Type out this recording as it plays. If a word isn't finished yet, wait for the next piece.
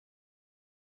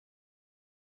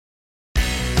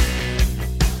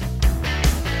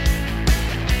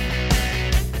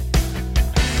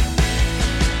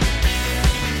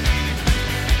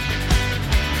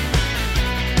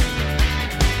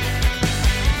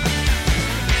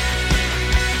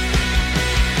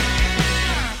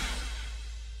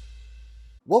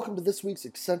Welcome to this week's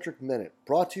Eccentric Minute,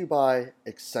 brought to you by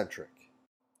Eccentric.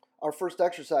 Our first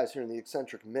exercise here in the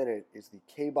Eccentric Minute is the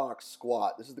K-Box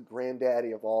squat. This is the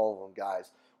granddaddy of all of them,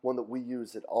 guys. One that we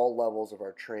use at all levels of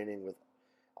our training with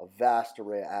a vast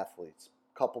array of athletes.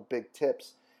 A couple big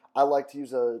tips. I like to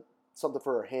use something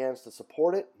for our hands to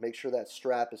support it. Make sure that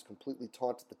strap is completely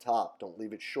taut at the top. Don't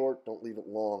leave it short. Don't leave it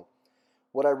long.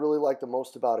 What I really like the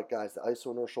most about it, guys, the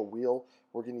isoinertial wheel,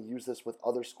 we're going to use this with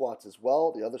other squats as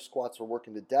well. The other squats are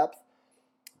working to depth.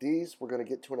 These, we're going to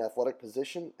get to an athletic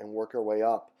position and work our way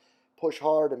up. Push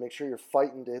hard and make sure you're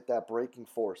fighting to hit that braking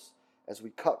force. As we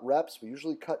cut reps, we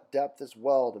usually cut depth as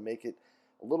well to make it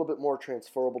a little bit more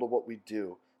transferable to what we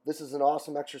do. This is an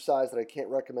awesome exercise that I can't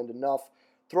recommend enough.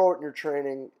 Throw it in your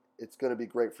training. It's going to be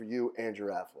great for you and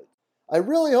your athlete. I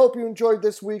really hope you enjoyed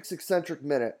this week's Eccentric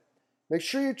Minute. Make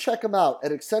sure you check them out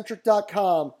at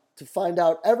eccentric.com to find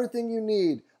out everything you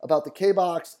need about the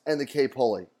K-Box and the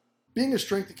K-Pulley. Being a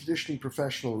strength and conditioning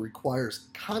professional requires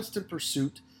constant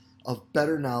pursuit of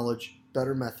better knowledge,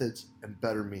 better methods, and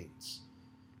better means.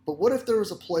 But what if there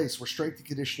was a place where strength and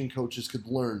conditioning coaches could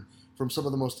learn from some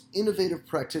of the most innovative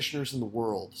practitioners in the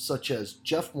world, such as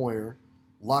Jeff Moyer,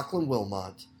 Lachlan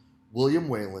Wilmot, William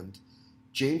Wayland,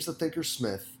 James the Thinker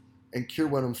Smith, and Keir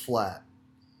Wenham Flatt?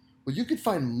 Well, you could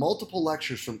find multiple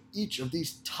lectures from each of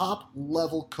these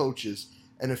top-level coaches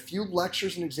and a few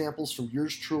lectures and examples from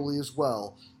yours truly as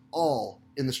well, all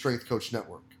in the Strength Coach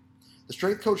Network. The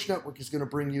Strength Coach Network is going to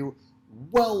bring you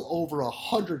well over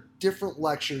 100 different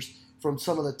lectures from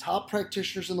some of the top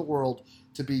practitioners in the world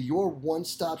to be your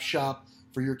one-stop shop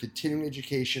for your continuing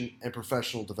education and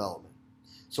professional development.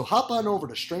 So hop on over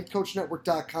to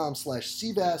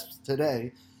strengthcoachnetwork.com/CVASP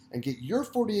today and get your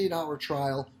 48-hour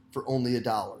trial for only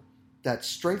 $1.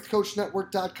 That's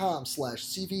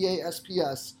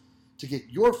strengthcoachnetwork.com/CVASPS to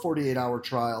get your 48-hour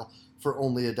trial for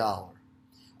only $1.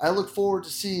 I look forward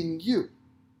to seeing you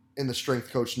in the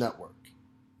Strength Coach Network.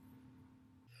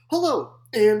 Hello,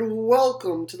 and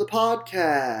welcome to the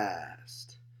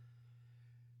podcast.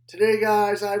 Today,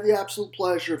 guys, I have the absolute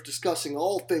pleasure of discussing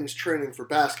all things training for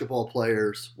basketball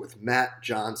players with Matt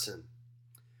Johnson.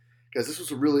 Guys, this was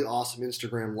a really awesome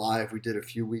Instagram Live we did a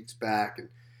few weeks back, and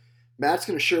Matt's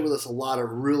going to share with us a lot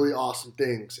of really awesome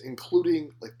things,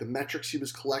 including like the metrics he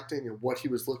was collecting and what he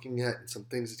was looking at and some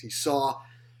things that he saw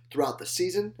throughout the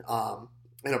season, and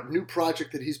a new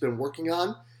project that he's been working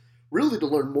on, really to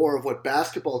learn more of what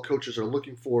basketball coaches are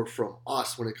looking for from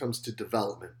us when it comes to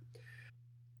development.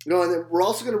 And then we're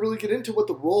also going to really get into what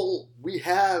the role we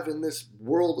have in this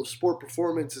world of sport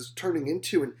performance is turning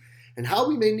into and how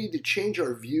we may need to change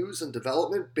our views on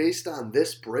development based on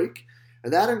this break.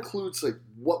 And that includes like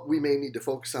what we may need to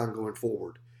focus on going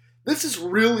forward. This is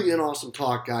really an awesome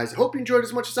talk, guys. I hope you enjoyed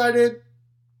as much as I did.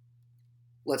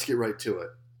 Let's get right to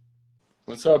it.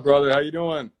 What's up, brother? How you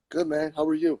doing? Good, man. How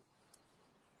are you?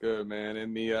 Good, man.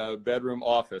 In the bedroom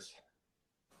office.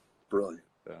 Brilliant.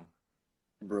 So,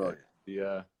 Brilliant.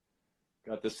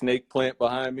 Got the snake plant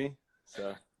behind me,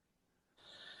 so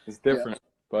it's different,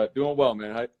 but doing well,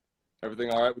 man. Everything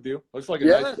all right with you? Looks like a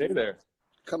nice day there.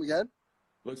 Come again?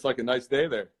 Looks like a nice day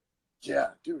there.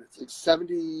 Yeah, dude, it's like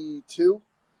 72.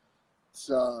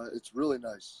 It's really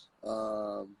nice.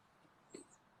 I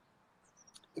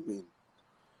mean,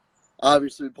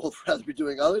 obviously, we'd both rather be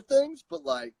doing other things, but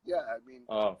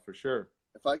Oh, for sure.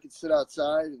 If I could sit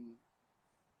outside and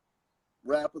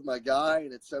rap with my guy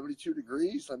and it's 72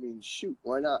 degrees, I mean, shoot,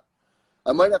 why not?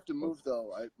 I might have to move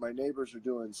though. My neighbors are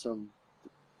doing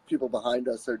people behind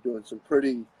us are doing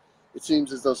it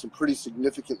seems as though some pretty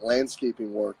significant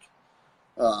landscaping work.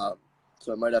 So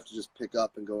I might have to just pick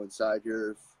up and go inside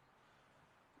here if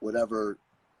whatever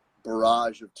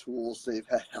barrage of tools they've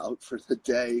had out for the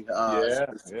day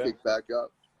kick back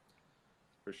up.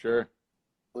 For sure.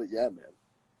 But yeah, man.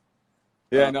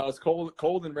 Yeah, no, it's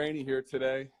cold and rainy here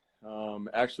today.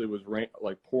 Actually, it was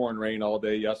pouring rain all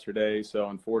day yesterday. So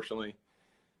unfortunately,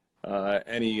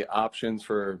 any options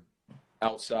for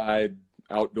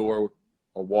outdoor,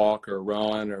 a walk or a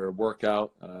run or a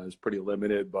workout is pretty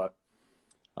limited, but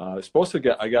it's supposed to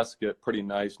get pretty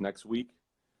nice next week.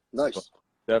 Nice. So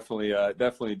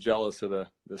definitely jealous of the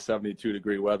 72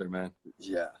 degree weather, man.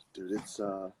 Yeah, dude, it's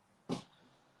one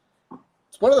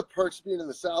of the perks of being in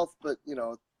the South, but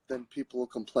then people will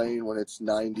complain when it's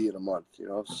 90 in a month,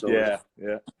 so yeah.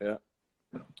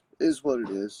 Is what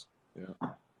it is. Yeah,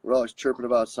 we're always chirping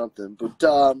about something,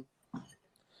 but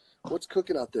what's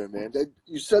cooking out there, man?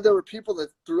 You said there were people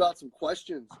that threw out some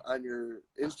questions on your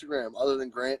Instagram other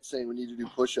than Grant saying we need to do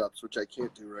push-ups, which I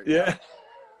can't do right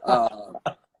now.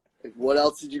 What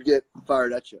else did you get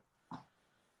fired at you?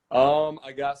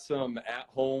 I got some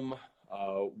at-home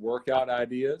workout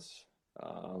ideas.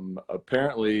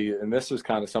 apparently, and this is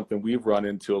kind of something we've run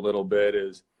into a little bit,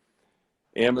 is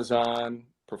Amazon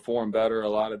perform better. A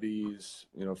lot of these,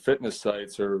 fitness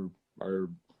sites are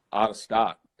out of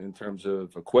stock in terms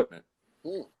of equipment.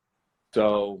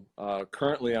 So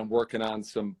currently I'm working on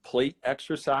some plate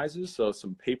exercises, so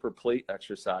some paper plate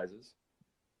exercises,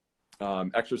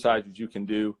 exercises you can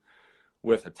do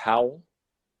with a towel.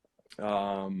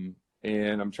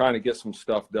 And I'm trying to get some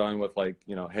stuff done with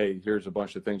hey, here's a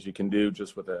bunch of things you can do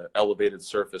just with an elevated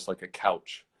surface like a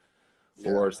couch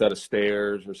or a set of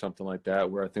stairs or something like that,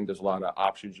 where I think there's a lot of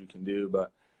options you can do.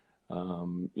 But,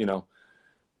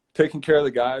 taking care of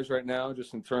the guys right now,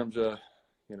 just in terms of,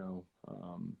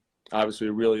 obviously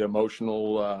a really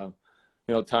emotional,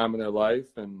 time in their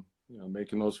life, and,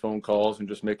 making those phone calls and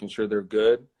just making sure they're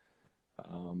good.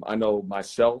 I know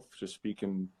myself, just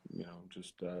speaking,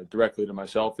 directly to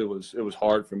myself, it was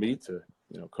hard for me to,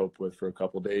 cope with for a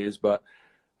couple of days, but,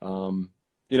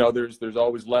 there's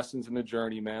always lessons in the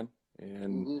journey, man.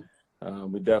 And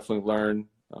we definitely learn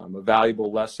a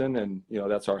valuable lesson, and,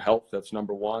 that's our health. That's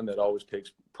number one. That always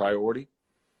takes priority.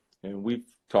 And we've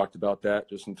talked about that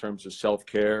just in terms of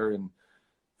self-care and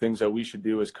things that we should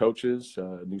do as coaches,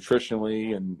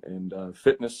 nutritionally and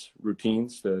fitness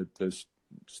routines to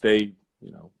stay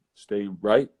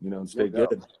right, and stay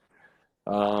good.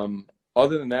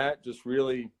 Other than that, just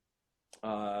really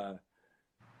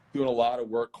doing a lot of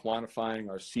work quantifying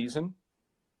our season.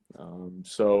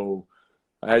 So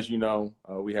as you know,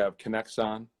 we have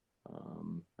Connexon.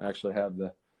 I actually have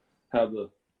the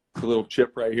little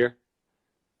chip right here.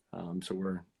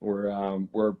 So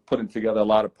we're putting together a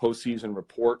lot of postseason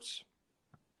reports,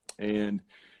 and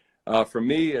for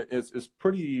me, it's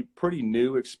pretty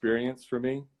new experience for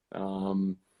me.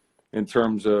 In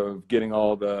terms of getting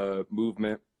all the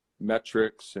movement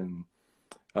metrics and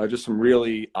just some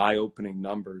really eye-opening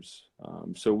numbers.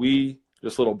 So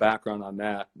just a little background on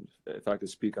that, if I could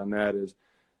speak on that,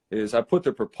 is I put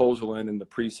the proposal in the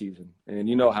preseason, and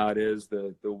you know how it is,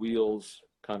 the wheels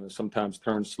kind of sometimes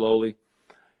turn slowly.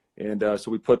 And so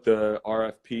we put the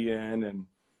RFP in, and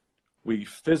we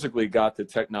physically got the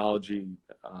technology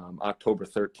October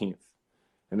 13th.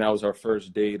 And that was our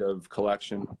first date of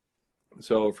collection.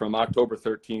 So from October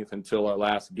 13th until our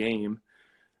last game,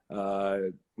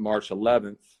 March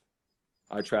 11th,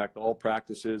 I tracked all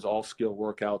practices, all skill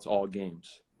workouts, all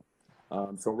games.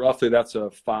 So roughly that's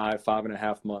a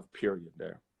 5.5 month period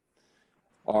there.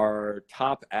 Our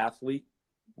top athlete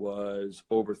was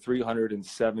over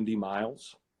 370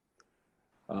 miles.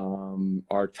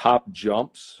 Our top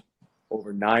jumps,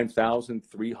 over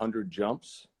 9,300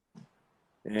 jumps.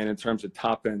 And in terms of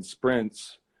top end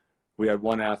sprints, we had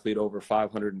one athlete over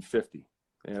 550.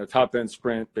 And a top end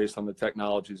sprint based on the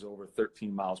technology is over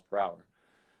 13 miles per hour.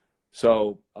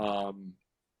 So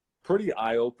pretty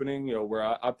eye opening, where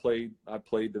I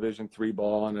played Division III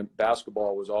ball, and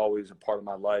basketball was always a part of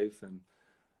my life. And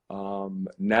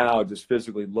now just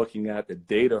physically looking at the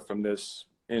data from this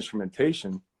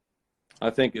instrumentation,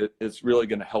 I think it's really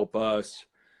going to help us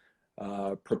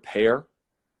prepare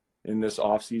in this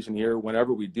off season here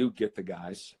whenever we do get the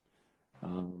guys.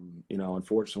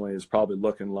 Unfortunately, it's probably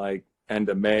looking like end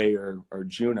of May or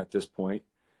June at this point.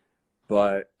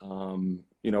 But,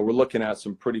 we're looking at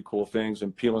some pretty cool things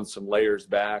and peeling some layers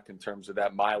back in terms of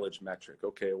that mileage metric.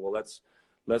 Okay, well, let's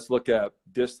look at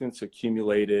distance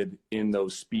accumulated in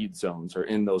those speed zones or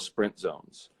in those sprint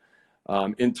zones.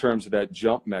 In terms of that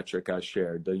jump metric I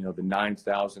shared, the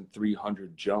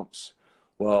 9,300 jumps.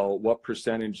 Well, what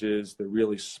percentage is the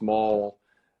really small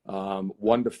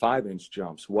 1 to 5 inch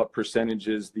jumps? What percentage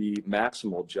is the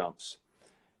maximal jumps?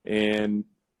 And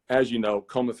as you know,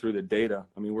 combing through the data,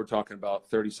 I mean, we're talking about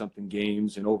 30-something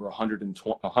games and over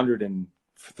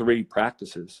 103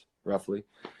 practices, roughly.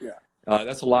 Yeah.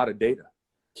 That's a lot of data.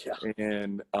 Yeah.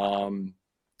 And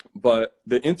but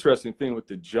the interesting thing with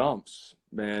the jumps,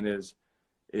 man, is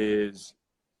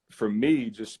for me,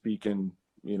 just speaking,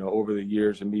 over the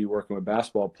years and me working with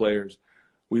basketball players,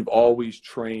 we've always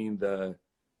trained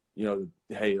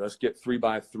hey, let's get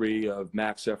 3x3 of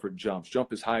max effort jumps.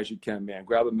 Jump as high as you can, man.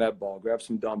 Grab a med ball, grab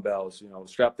some dumbbells,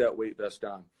 strap that weight vest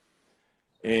on.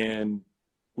 And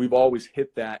we've always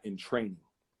hit that in training.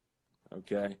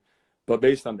 Okay. But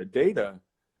based on the data,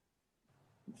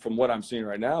 from what I'm seeing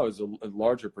right now, is a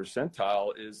larger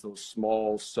percentile is those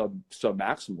small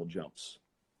sub-maximal jumps.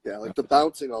 Yeah, like the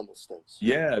bouncing almost things.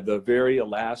 Yeah, the very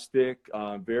elastic,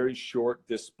 very short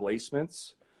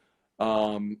displacements,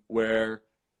 where,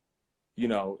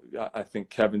 I think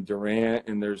Kevin Durant,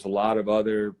 and there's a lot of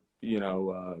other,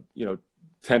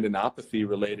 tendinopathy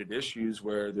related issues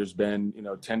where there's been,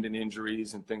 tendon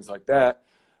injuries and things like that.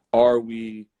 Are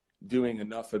we doing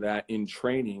enough of that in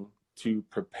training to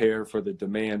prepare for the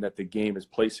demand that the game is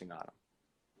placing on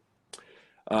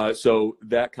them. So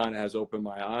that kind of has opened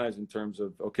my eyes in terms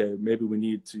of, okay, maybe we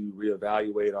need to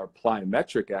reevaluate our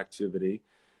plyometric activity,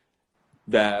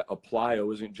 that a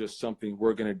plyo isn't just something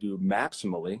we're going to do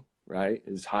maximally, right,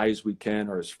 as high as we can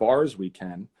or as far as we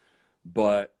can,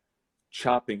 but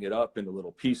chopping it up into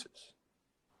little pieces.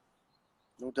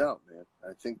 No doubt, man.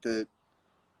 I think that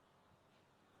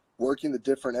working the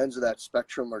different ends of that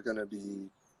spectrum are going to be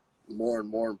more and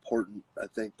more important. I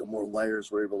think the more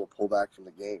layers we're able to pull back from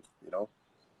the game, you know?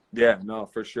 Yeah, no,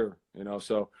 for sure. You know,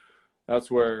 so that's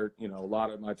where, you know, a lot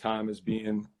of my time is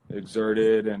being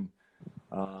exerted. And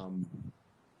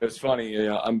it's funny, you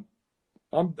know,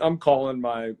 I'm calling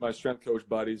my strength coach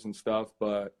buddies and stuff,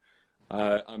 but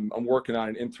I'm working on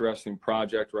an interesting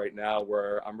project right now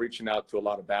where I'm reaching out to a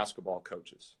lot of basketball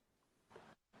coaches.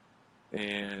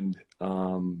 And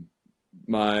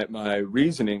my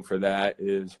reasoning for that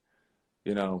is,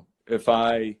 you know, if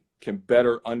I can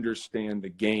better understand the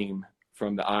game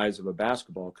from the eyes of a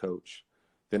basketball coach,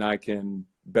 then I can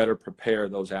better prepare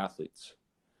those athletes.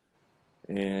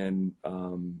 And,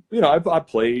 you know, I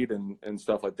played and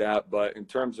stuff like that, but in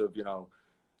terms of, you know,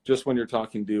 just when you're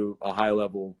talking to a high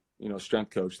level, you know, strength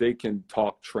coach, they can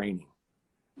talk training,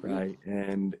 right?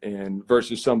 And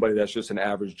versus somebody that's just an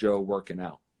average Joe working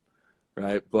out,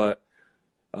 right? But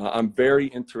I'm very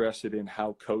interested in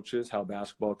how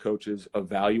basketball coaches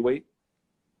evaluate,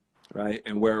 right?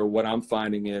 And what I'm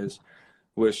finding is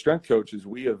with strength coaches,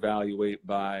 we evaluate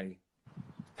by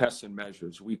tests and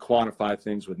measures. We quantify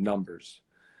things with numbers.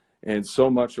 And so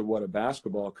much of what a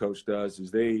basketball coach does is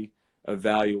they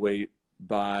evaluate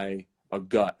by a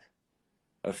gut,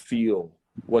 a feel,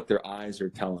 what their eyes are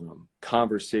telling them,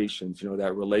 conversations, you know,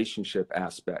 that relationship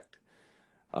aspect.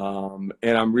 And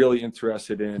I'm really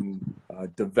interested in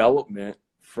development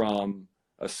from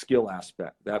a skill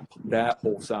aspect, that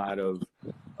whole side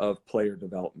of player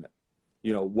development.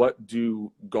 You know, what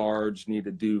do guards need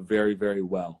to do very, very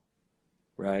well,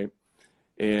 right?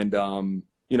 And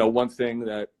you know, one thing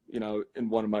that, you know, in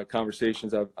one of my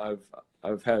conversations,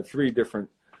 I've had 3 different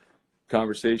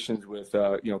conversations with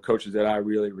you know, coaches that I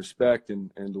really respect,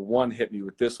 and the one hit me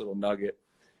with this little nugget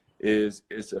is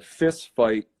it's a fist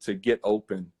fight to get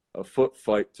open, a foot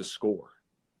fight to score.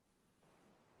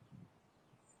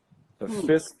 A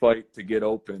fist fight to get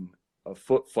open, a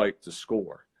foot fight to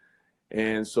score.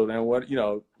 And so then what, you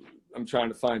know, I'm trying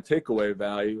to find takeaway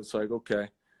value. It's like, okay,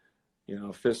 you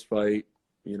know, fist fight,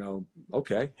 you know,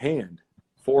 okay, hand,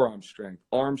 forearm strength,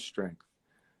 arm strength,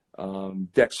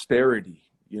 dexterity,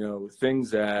 you know, things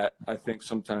that I think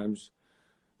sometimes,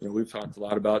 you know, we've talked a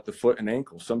lot about the foot and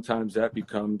ankle. Sometimes that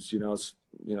becomes, you know,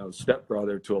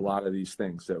 stepbrother to a lot of these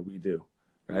things that we do,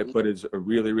 right? But it's a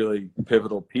really, really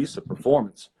pivotal piece of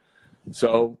performance.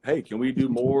 So, hey, can we do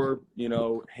more, you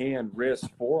know, hand, wrist,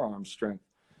 forearm strength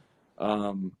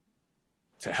to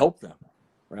help them,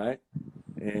 right?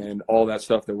 And all that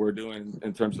stuff that we're doing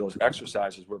in terms of those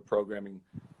exercises we're programming,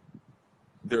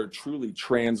 they're truly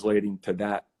translating to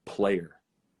that player,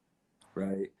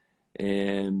 right?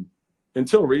 And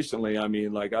until recently, I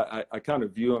mean, like I kind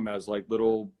of view them as like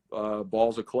little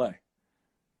balls of clay,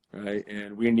 right?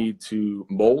 And we need to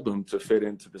mold them to fit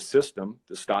into the system,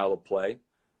 the style of play,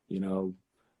 you know,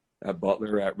 at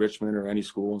Butler, at Richmond, or any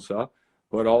school and stuff.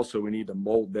 But also we need to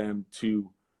mold them to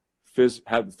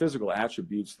have the physical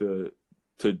attributes to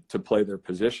play their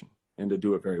position and to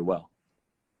do it very well.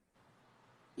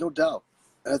 No doubt.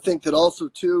 And I think that also,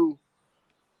 too,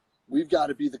 we've got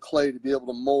to be the clay to be able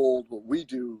to mold what we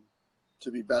do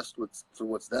to be best for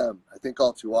what's them. I think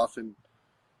all too often,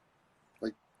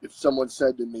 like if someone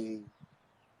said to me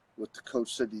what the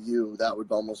coach said to you, that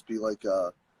would almost be like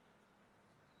a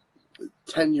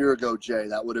 10-year ago, Jay,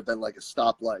 that would have been like a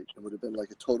stoplight. It would have been like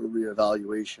a total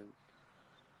reevaluation,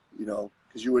 you know,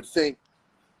 because you would think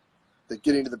that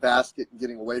getting to the basket and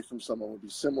getting away from someone would be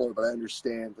similar, but I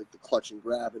understand like the clutch and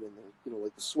grab it and the, you know,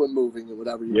 like the swim moving and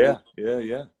whatever you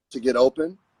yeah to get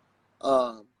open.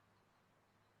 And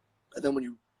then when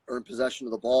you are in possession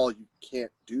of the ball, you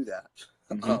can't do that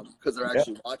because they're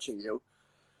actually watching you,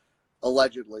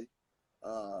 allegedly.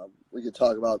 We could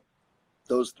talk about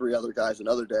those 3 other guys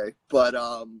another day, but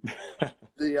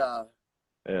the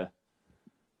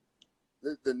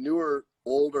newer,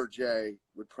 older Jay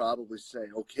would probably say,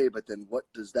 okay, but then what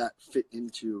does that fit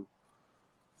into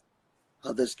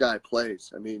how this guy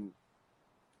plays? I mean,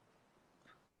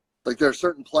 like there are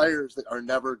certain players that are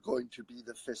never going to be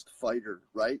the fist fighter,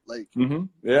 right? Like, you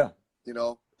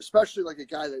know, especially like a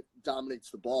guy that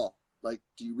dominates the ball. Like,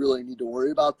 do you really need to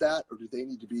worry about that, or do they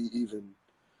need to be even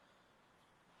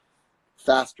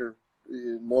faster,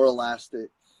 more elastic,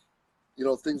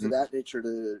 things of that nature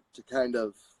to kind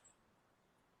of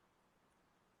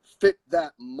fit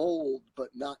that mold, but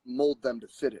not mold them to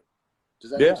fit it.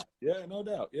 Does that make sense? Yeah, no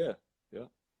doubt. Yeah.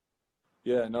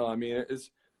 No, I mean,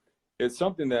 it's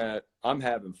something that I'm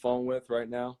having fun with right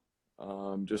now,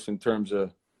 just in terms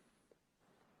of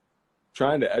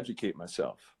trying to educate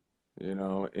myself,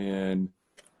 and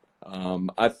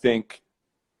I think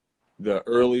the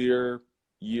earlier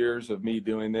years of me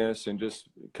doing this and just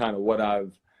kind of what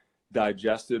I've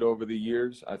digested over the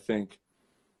years, I think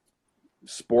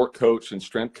sport coach and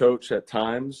strength coach at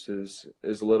times is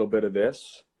a little bit of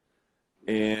this,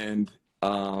 and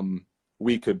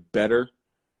we could better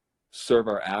serve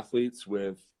our athletes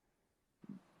with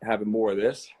having more of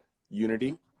this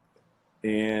unity.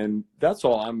 And that's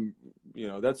all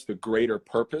that's the greater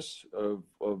purpose of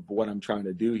what I'm trying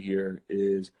to do here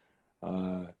is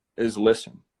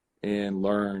listen and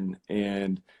learn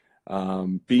and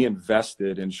be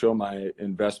invested and show my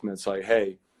investments like,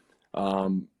 hey,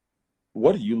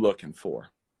 what are you looking for?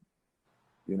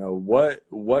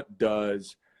 What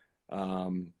does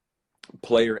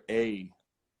player A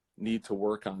need to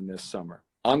work on this summer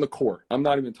on the court? I'm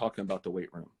not even talking about the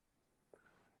weight room.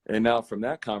 And now from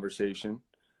that conversation,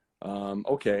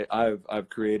 okay, I've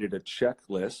created a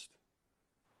checklist,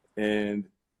 and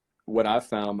what I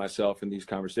found myself in these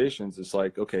conversations is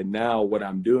like, okay, now what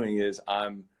I'm doing is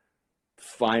I'm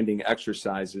finding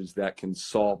exercises that can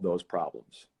solve those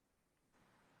problems.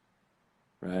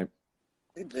 Right.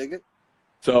 I dig it.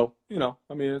 So,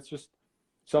 I mean, it's just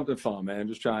something fun, man.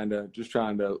 Just trying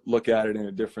to look at it in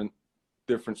a different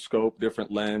scope,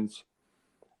 different lens.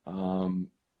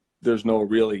 There's no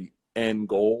really end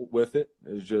goal with it.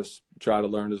 It's just try to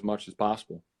learn as much as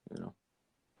possible,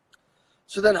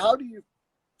 So then how do you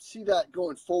see that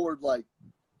going forward, like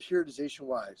periodization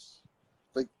wise?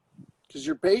 Like, because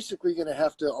you're basically going to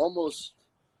have to almost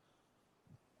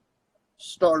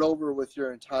start over with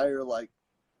your entire like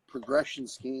progression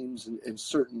schemes in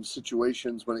certain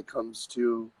situations when it comes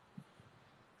to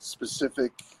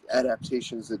specific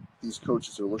adaptations that these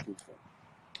coaches are looking for.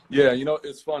 Yeah,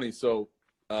 it's funny. So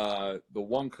the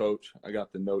one coach, I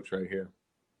got the notes right here,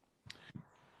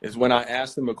 is when I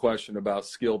asked him a question about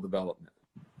skill development.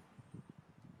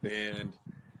 And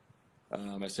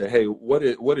I said, hey, what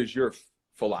is your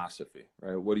philosophy,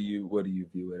 right? What do you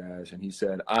view it as? And he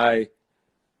said, I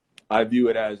view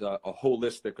it as a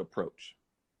holistic approach.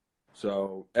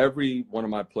 So every one of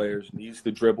my players needs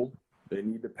to dribble, they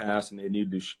need to pass, and they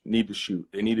need to shoot.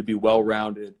 They need to be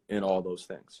well-rounded in all those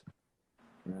things.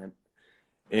 Right?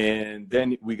 And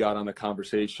then we got on the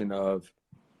conversation of,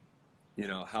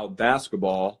 how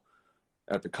basketball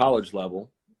at the college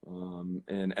level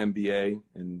and NBA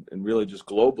and really just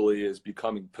globally is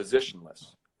becoming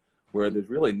positionless, where there's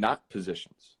really not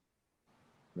positions.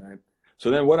 Right.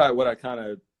 So then what I kind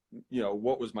of,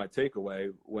 what was my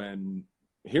takeaway when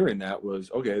hearing that was,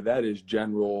 okay, that is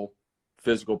general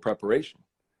physical preparation,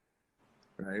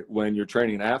 right? When you're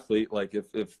training an athlete, like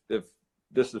if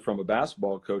this is from a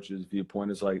basketball coach's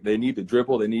viewpoint, is like they need to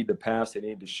dribble, they need to pass, they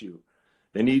need to shoot,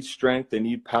 they need strength, they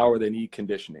need power, they need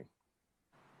conditioning,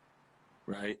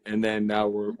 right? And then now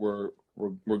we're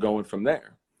going from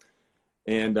there.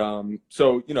 And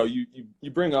so you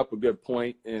bring up a good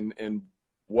point, and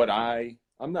what I'm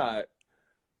not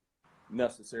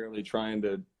necessarily trying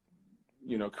to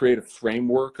create a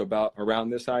framework around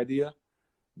this idea,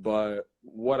 but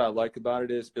what I like about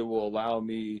it is it will allow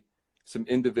me some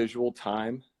individual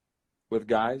time with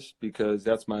guys, because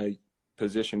that's my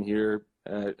position here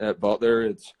at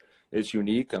Butler. It's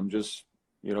unique. I'm just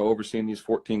overseeing these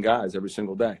 14 guys every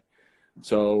single day,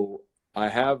 so I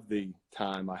have the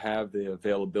time, I have the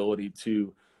availability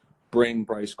to bring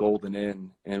Bryce Golden in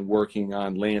and working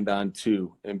on land on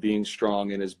two and being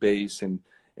strong in his base and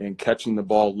catching the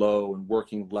ball low and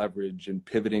working leverage and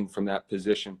pivoting from that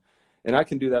position. And I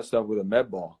can do that stuff with a med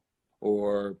ball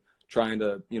or trying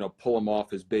to, pull him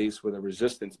off his base with a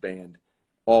resistance band,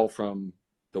 all from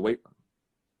the weight room,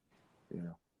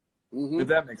 Mm-hmm. If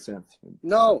that makes sense.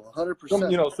 No, 100%.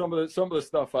 Some of the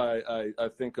stuff I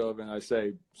think of and I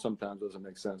say sometimes doesn't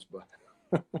make sense, but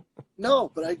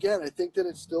No, but again, I think that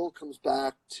it still comes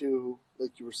back to,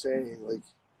 like you were saying, like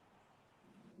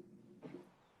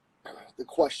the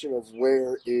question of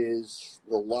where is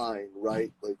the line,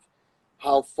 right? Like,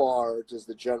 how far does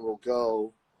the general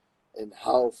go, and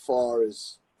how far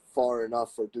is far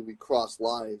enough, or do we cross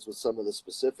lines with some of the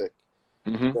specific?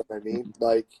 Mm-hmm. You know what I mean?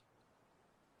 Like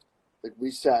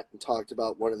we sat and talked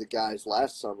about one of the guys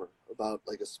last summer about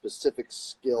like a specific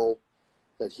skill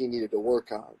that he needed to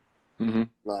work on. Mm-hmm.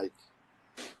 Like,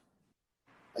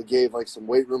 I gave like some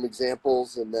weight room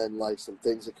examples and then like some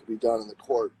things that could be done on the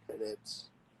court. And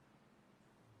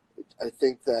I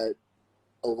think that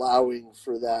allowing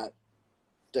for that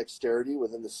dexterity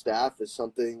within the staff is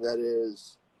something that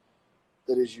is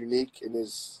unique and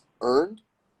is earned.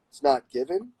 It's not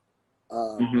given.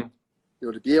 Mm-hmm.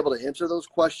 To be able to answer those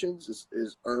questions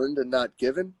is earned and not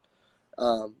given.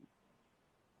 But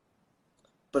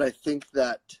I think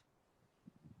that's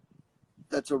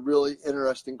a really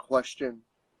interesting question,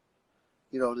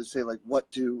 to say like, what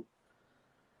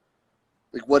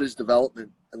is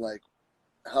development and like,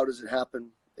 how does it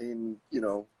happen in,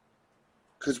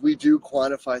 because we do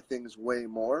quantify things way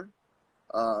more.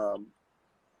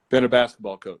 Been a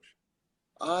basketball coach.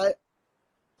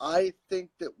 I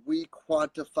think that we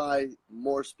quantify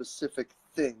more specific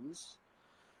things,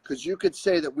 because you could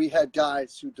say that we had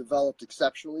guys who developed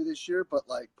exceptionally this year, but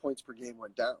like points per game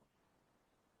went down.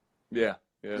 Yeah.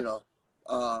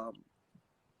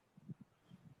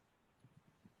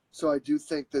 So I do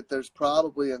think that there's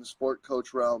probably in the sport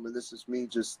coach realm, and this is me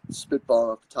just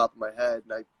spitballing off the top of my head,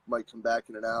 and I might come back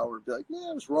in an hour and be like,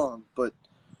 I was wrong. But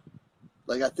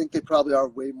like, I think they probably are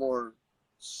way more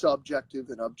subjective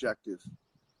than objective,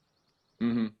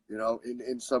 Mm-hmm.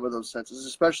 in some of those senses,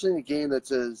 especially in a game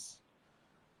that's as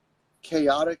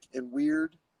chaotic and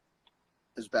weird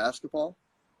as basketball.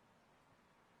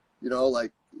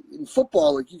 Like in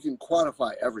football, like you can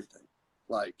quantify everything.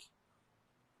 Like,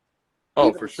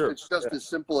 For sure. It's just as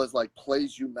simple as like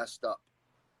plays you messed up,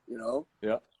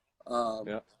 Yeah.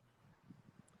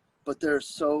 But there's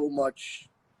so much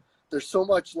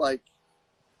like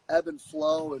ebb and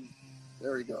flow, and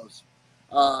there he goes.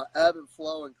 Ebb and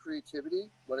flow and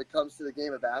creativity when it comes to the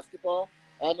game of basketball,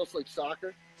 almost like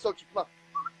soccer. So come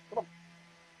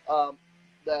on.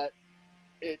 That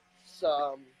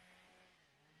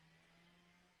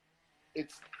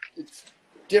it's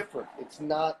different. It's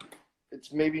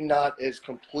maybe not as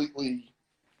completely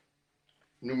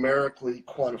numerically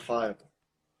quantifiable.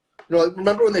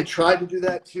 Remember when they tried to do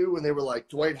that too, when they were like,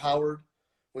 Dwight Howard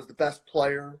was the best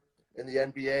player in the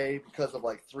NBA because of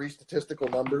like 3 statistical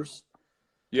numbers.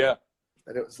 Yeah.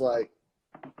 And it was like,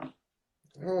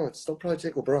 it'd still probably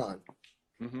take LeBron.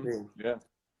 Mm-hmm. Yeah.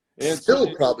 And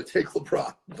still probably take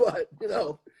LeBron, but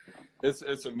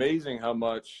it's amazing how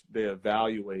much they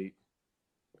evaluate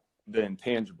the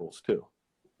intangibles too.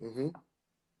 Mm-hmm.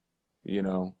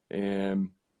 And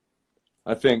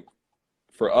I think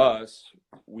for us,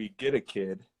 we get a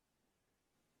kid,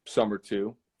 summer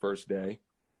 2, first day.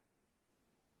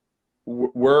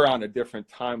 We're on a different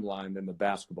timeline than the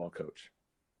basketball coach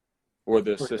or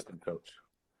the assistant coach,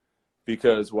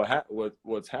 because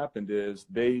what's happened is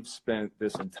they've spent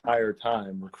this entire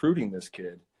time recruiting this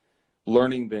kid,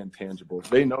 learning the intangibles.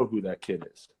 They know who that kid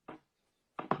is.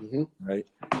 Mm-hmm. Right.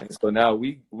 And so now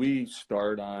we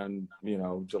start on,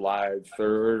 July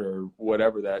 3rd or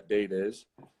whatever that date is.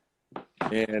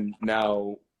 And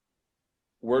now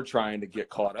we're trying to get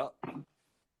caught up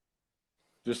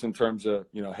just in terms of,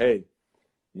 hey,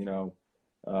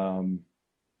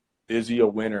 is he a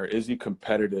winner? Is he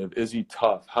competitive? Is he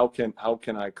tough? How can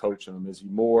I coach him? Is he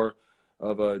more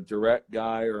of a direct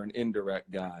guy or an indirect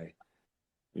guy?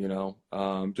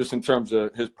 Just in terms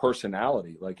of his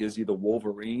personality, like, is he the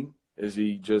Wolverine? Is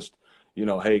he just,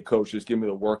 hey, coach, just give me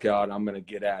the workout, I'm going to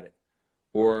get at it?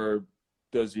 Or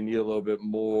does he need a little bit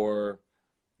more,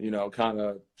 kind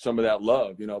of some of that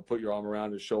love, put your arm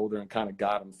around his shoulder and kind of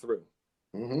guide him through?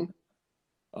 Mm-hmm.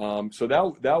 So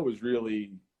that was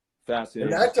really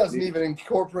fascinating. And that doesn't even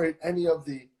incorporate any of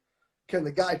can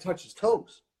the guy touch his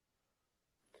toes?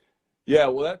 Yeah,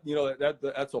 well,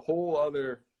 that's a whole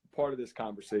other part of this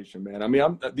conversation, man. I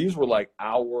mean, these were like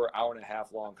hour and a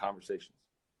half long conversations.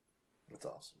 That's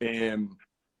awesome. And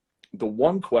the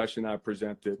one question I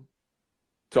presented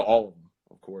to all of them,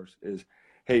 of course, is,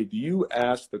 hey, do you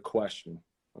ask the question?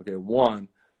 Okay, one,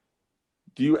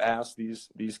 do you ask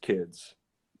these kids,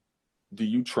 do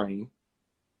you train?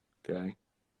 Okay.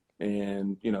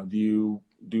 And, do you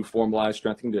do formalized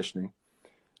strength conditioning?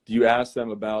 Do you ask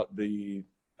them about the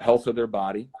health of their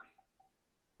body?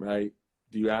 Right?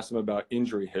 Do you ask them about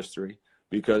injury history?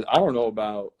 Because I don't know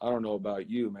about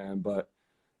you, man, but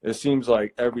it seems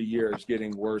like every year it's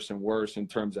getting worse and worse in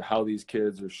terms of how these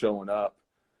kids are showing up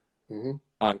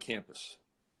on campus,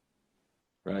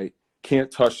 right?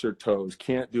 Can't touch their toes,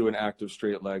 can't do an active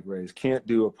straight leg raise, can't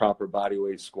do a proper body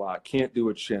weight squat, can't do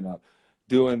a chin up,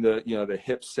 doing the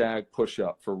hip sag push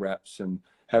up for reps, and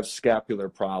have scapular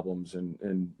problems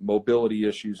and mobility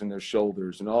issues in their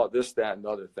shoulders and all this, that, and the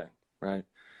other thing, right?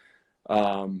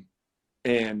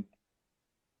 And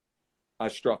I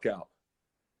struck out.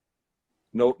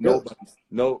 Nobody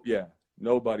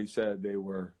nobody said they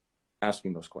were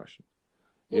asking those questions.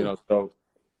 You know, so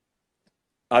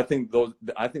I think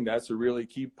that's a really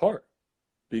key part,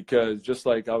 because just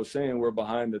like I was saying, we're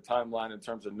behind the timeline in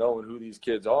terms of knowing who these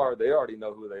kids are. They already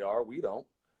know who they are. We don't,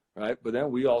 right? But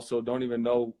then we also don't even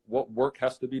know what work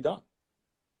has to be done.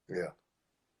 Yeah.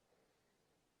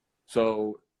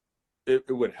 So it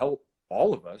would help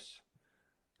all of us,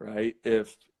 right,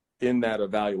 if in that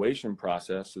evaluation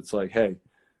process, it's like, hey,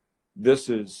 this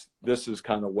is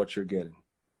kind of what you're getting.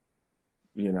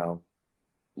 You know,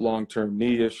 long-term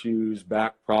knee issues,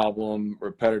 back problem,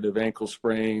 repetitive ankle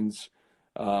sprains,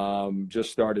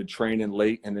 just started training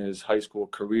late in his high school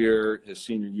career. His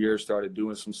senior year started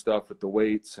doing some stuff with the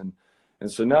weights. And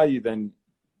so now you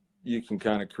can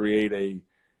kind of create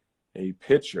a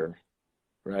picture,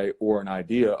 right, or an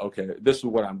idea. Okay, this is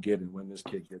what I'm getting when this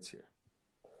kid gets here.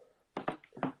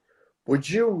 Would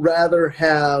you rather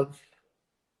have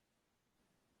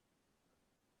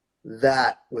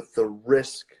that with the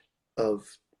risk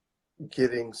of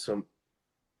getting some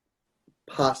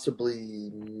possibly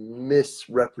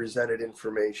misrepresented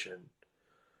information,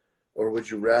 or would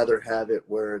you rather have it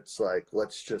where it's like,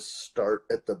 let's just start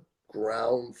at the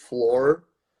ground floor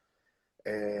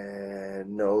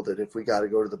and know that if we got to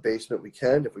go to the basement, we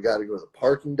can. If we got to go to the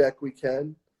parking deck, we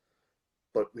can.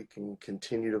 But we can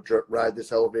continue to ride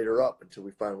this elevator up until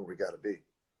we find where we got to be.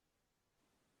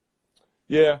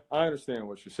 Yeah, I understand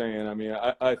what you're saying. I mean,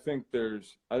 I think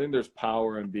there's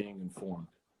power in being informed.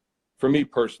 For me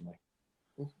personally,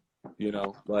 you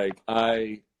know, like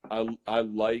I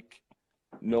like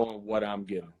knowing what I'm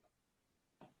getting,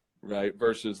 right?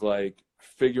 Versus like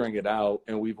figuring it out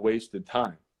and we've wasted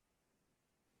time,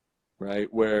 right?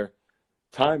 Where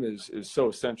time is so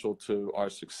essential to our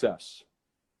success,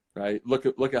 right? Look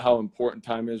at how important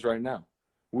time is right now.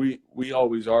 We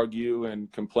always argue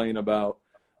and complain about,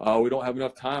 we don't have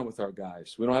enough time with our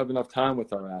guys. We don't have enough time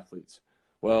with our athletes.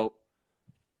 Well,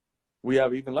 we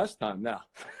have even less time now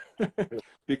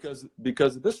because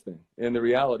of this thing. And the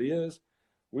reality is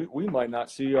we might not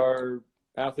see our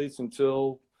athletes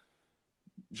until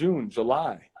June,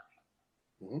 July,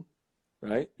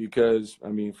 right? Because, I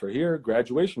mean, for here,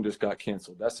 graduation just got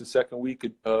canceled. That's the second week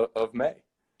of May,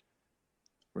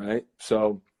 right?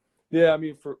 So, yeah, I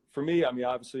mean, for me, I mean,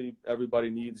 obviously everybody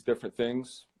needs different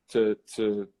things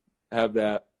to have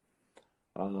that,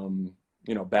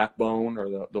 you know, backbone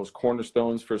or those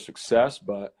cornerstones for success.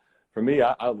 But for me,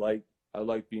 I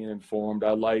like being informed.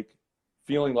 I like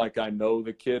feeling like I know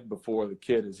the kid before the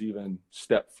kid has even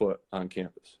stepped foot on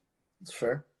campus. That's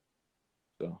fair.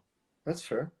 So that's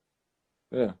fair.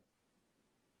 Yeah.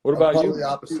 What about you? The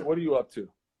opposite. What are you up to?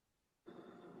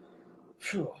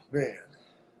 Phew, man.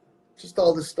 Just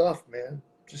all this stuff, man.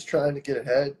 Just trying to get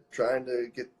ahead, trying to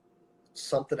get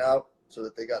something out so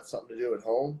that they got something to do at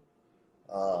home.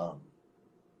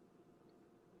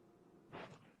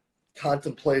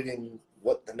 Contemplating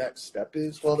what the next step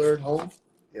is while they're at home,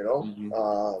 you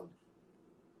know,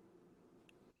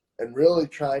 and really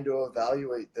trying to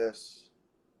evaluate this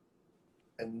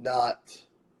and not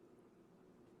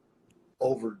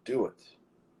overdo it.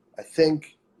 I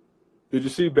think. Did you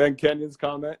see Ben Kenyon's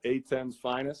comment? A10's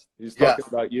finest. He's talking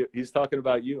about you. He's talking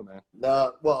about you, man.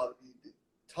 No, well,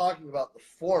 talking about the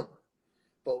former.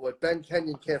 But what Ben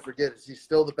Kenyon can't forget is he's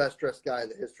still the best dressed guy in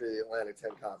the history of the Atlantic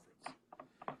 10 Conference.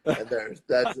 And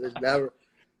that's never.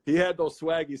 He had those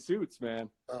swaggy suits, man.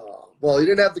 Well, he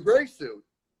didn't have the gray suit,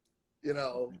 you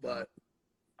know, but.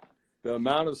 The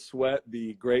amount of sweat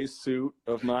the gray suit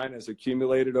of mine has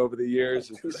accumulated over the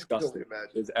years is disgusting.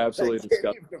 It's absolutely disgusting.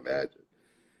 I can't even imagine.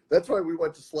 That's why we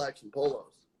went to slacks and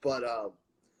polos. But,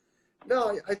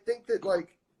 no, I think that,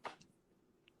 like,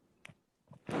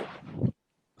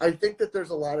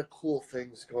 there's a lot of cool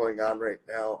things going on right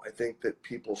now. I think that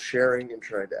people sharing and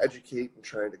trying to educate and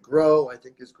trying to grow, I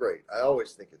think is great. I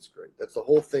always think it's great. That's the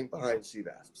whole thing behind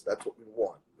CVASPS. That's what we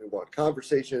want. We want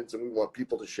conversations and we want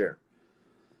people to share.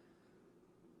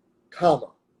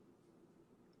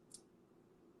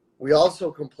 We also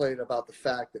complain about the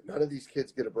fact that none of these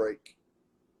kids get a break.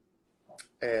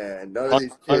 And none of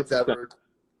these kids 100%. ever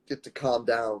get to calm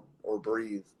down or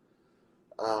breathe.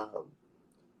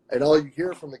 And all you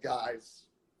hear from the guys,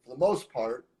 for the most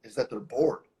part, is that they're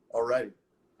bored already.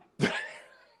 You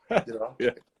know?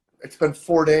 Yeah. It's been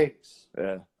 4 days.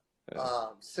 Yeah.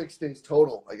 6 days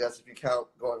total, I guess, if you count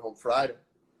going home Friday.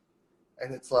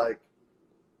 And it's like,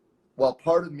 well,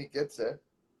 part of me gets it.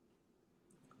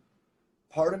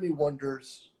 Part of me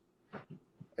wonders,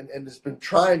 and has been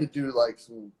trying to do like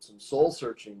some soul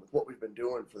searching with what we've been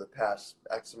doing for the past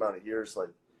X amount of years. Like,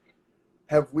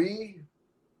 have we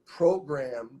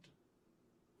programmed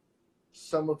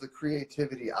some of the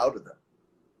creativity out of them?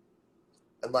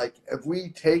 And like, have we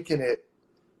taken it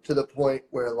to the point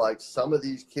where like some of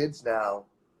these kids now,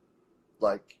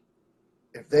 like,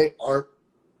 if they aren't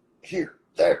here,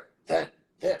 there, then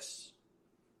this,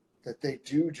 that they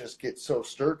do just get so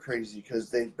stir crazy because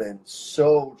they've been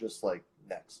so just like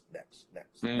next. Mm.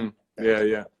 next,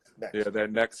 Yeah. next. Yeah,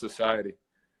 that next society.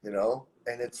 You know?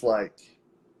 And it's like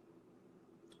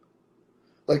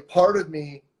part of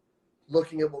me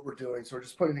looking at what we're doing, so we're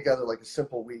just putting together like a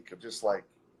simple week of just like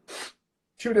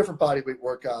 2 different body weight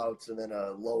workouts and then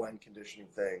a low end conditioning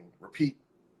thing, repeat,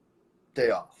 day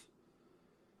off.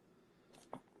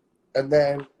 And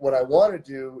then what I want to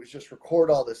do is just record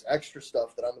all this extra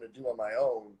stuff that I'm going to do on my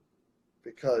own,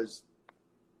 because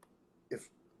if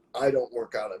I don't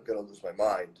work out, I'm going to lose my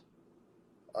mind.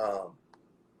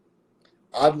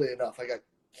 Oddly enough, I got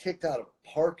kicked out of a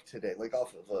park today, like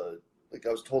off of I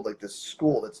was told like this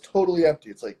school that's totally empty.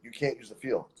 It's like, you can't use the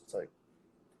field. It's like,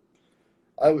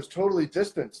 I was totally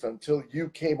distanced until you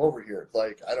came over here.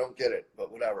 Like, I don't get it,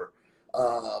 but whatever.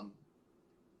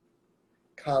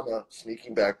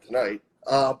 Sneaking back tonight.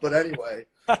 But anyway,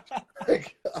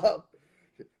 like,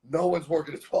 no one's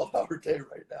working a 12-hour day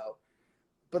right now.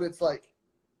 But it's like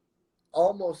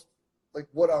almost like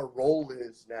what our role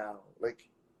is now. Like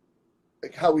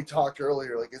how we talked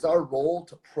earlier. Like, is our role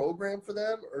to program for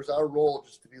them, or is our role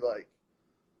just to be like,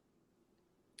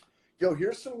 yo,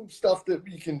 here's some stuff that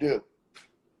we can do.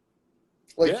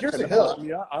 Like, here's a hill. I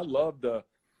mean, I love the.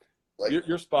 Like,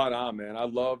 you're spot on, man. I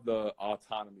love the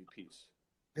autonomy piece.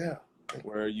 Yeah.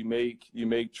 Where you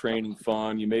make training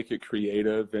fun, you make it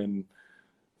creative, and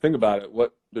think about it.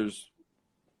 This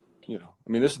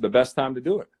is the best time to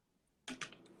do it.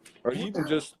 Or even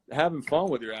just having fun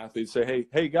with your athletes. Say,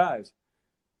 hey guys,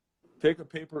 take 2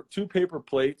 paper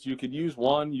plates. You could use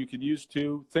 1, you could use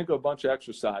 2. Think of a bunch of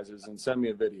exercises and send me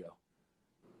a video.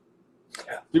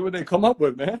 Yeah. See what they come up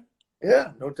with, man.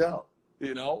 Yeah, no doubt.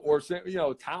 Or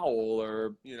a towel,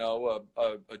 or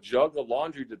a jug of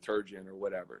laundry detergent or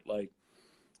whatever. Like,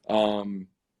 so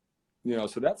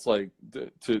that's like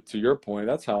to your point.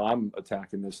 That's how I'm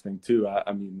attacking this thing too.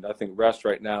 I mean, I think rest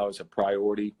right now is a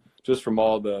priority, just from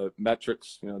all the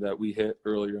metrics that we hit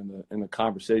earlier in the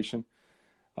conversation.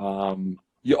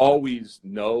 You always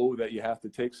know that you have to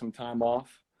take some time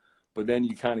off, but then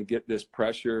you kind of get this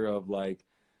pressure of like,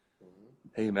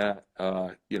 hey Matt,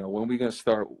 when are we going to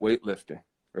start weightlifting,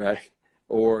 right?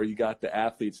 Or you got the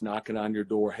athletes knocking on your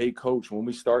door, hey coach, when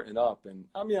we starting up? And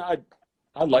I mean, I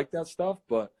like that stuff,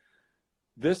 but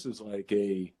this is like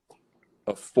a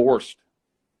forced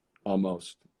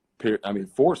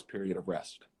period of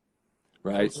rest,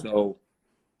 right? So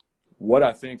what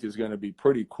I think is going to be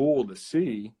pretty cool to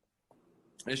see,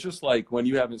 it's just like when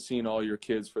you haven't seen all your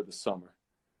kids for the summer,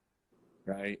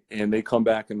 right? And they come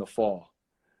back in the fall.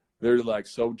 They're like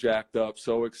so jacked up,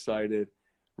 so excited,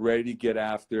 ready to get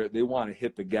after it. They want to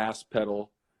hit the gas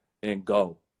pedal and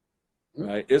go,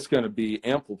 right? It's going to be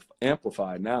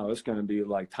amplified now. It's going to be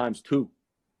like times 2,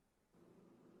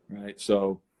 right?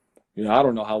 So, I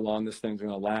don't know how long this thing's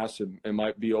going to last. It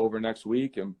might be over next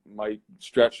week and might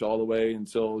stretch all the way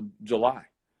until July.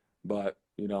 But,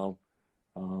 doing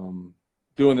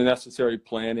the necessary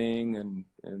planning and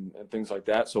things like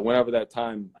that. So whenever that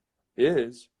time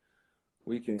is,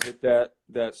 we can hit that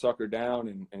sucker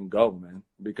down and go, man,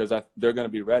 because they're going to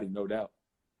be ready, no doubt.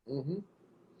 Mm-hmm.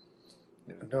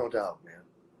 Yeah. No doubt, man.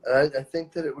 And I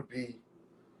think that it would be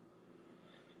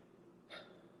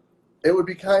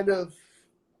kind of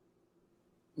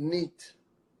neat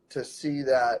to see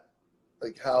that,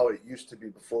 like how it used to be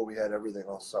before we had everything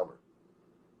all summer.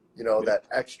 That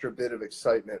extra bit of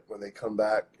excitement when they come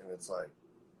back, and it's like,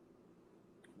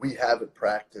 we haven't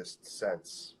practiced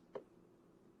since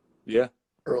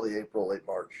early April, late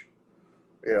March.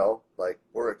 Like,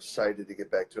 we're excited to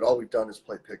get back to it. All we've done is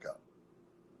play pickup.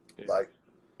 And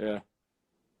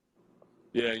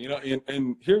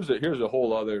here's a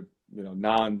whole other,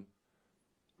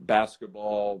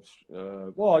 non-basketball,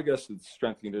 I guess it's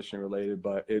strength and conditioning related,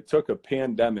 but it took a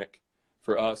pandemic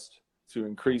for us to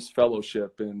increase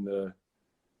fellowship in the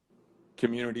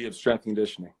community of strength and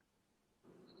conditioning.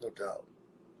 No doubt.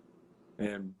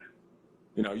 And,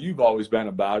 you've always been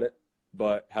about it,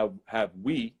 but have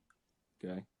we,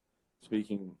 okay,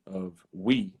 speaking of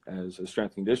we as a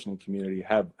strength and conditioning community,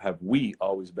 have we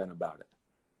always been about it,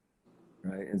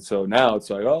 right? And so now it's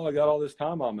like, I got all this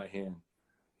time on my hand.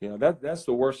 That's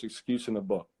the worst excuse in the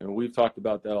book. And we've talked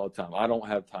about that all the time. I don't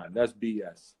have time. That's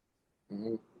BS,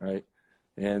 right?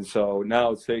 And so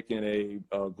now it's taking a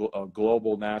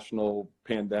global, national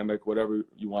pandemic, whatever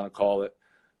you want to call it,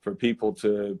 for people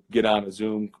to get on a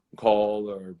Zoom call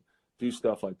or do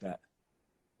stuff like that,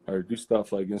 or do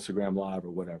stuff like Instagram Live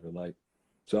or whatever. Like,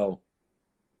 So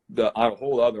on a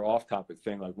whole other off-topic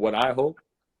thing, like what I hope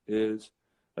is,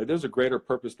 like, there's a greater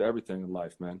purpose to everything in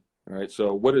life, man. All right.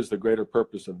 So what is the greater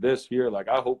purpose of this here? Like,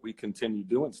 I hope we continue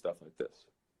doing stuff like this.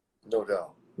 No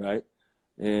doubt. Right.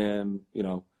 And,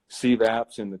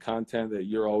 CVAPs and the content that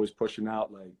you're always pushing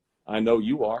out, like, I know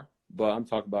you are, but I'm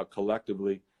talking about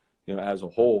collectively, as a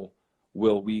whole,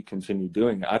 will we continue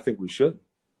doing it? I think we should,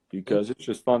 because it's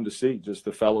just fun to see just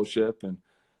the fellowship and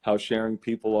how sharing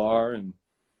people are. And,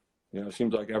 it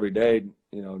seems like every day,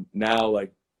 now,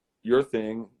 like, your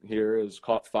thing here has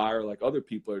caught fire, like other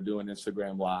people are doing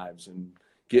Instagram lives and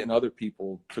getting other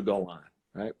people to go on,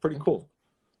 right? Pretty cool.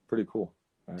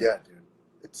 Right? Yeah, dude.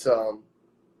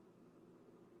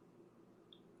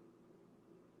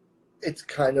 It's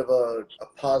kind of a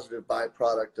positive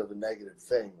byproduct of a negative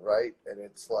thing, right? And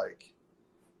it's like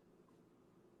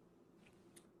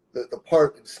the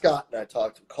part, and Scott and I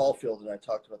talked, Caulfield and I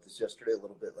talked about this yesterday a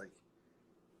little bit, like,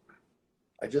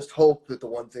 I just hope that the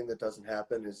one thing that doesn't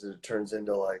happen is that it turns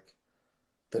into, like,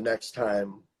 the next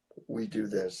time we do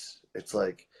this, it's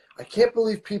like, I can't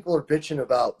believe people are bitching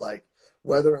about, like,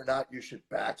 whether or not you should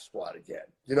back squat again.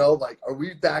 Like, are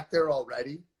we back there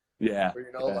already? Yeah.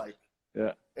 Or, like,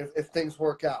 yeah. If things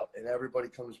work out and everybody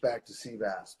comes back to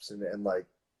CVASPs and like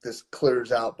this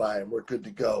clears out by and we're good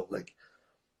to go, like,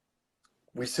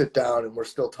 we sit down and we're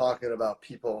still talking about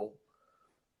people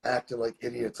acting like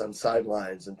idiots on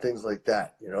sidelines and things like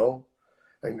that, and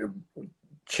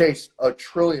Chase,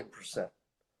 1,000,000,000,000%.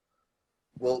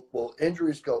 Will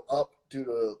injuries go up due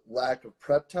to lack of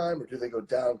prep time, or do they go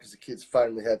down because the kids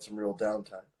finally had some real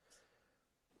downtime?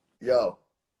 Yo,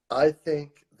 I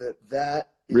think that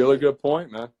really good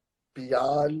point, man.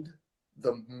 Beyond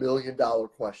the $1 million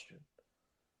question.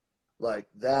 Like,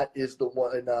 that is the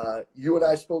one. You and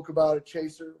I spoke about it,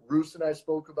 Chaser. Roos and I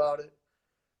spoke about it.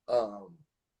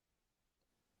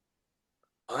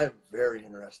 I'm very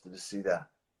interested to see that.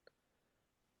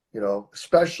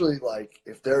 Especially, like,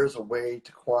 if there's a way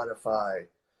to quantify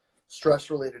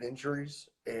stress-related injuries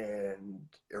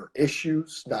or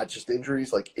issues, not just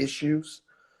injuries, like issues,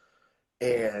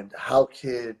 and how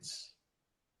kids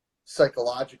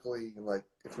psychologically, like,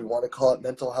 if we want to call it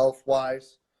mental health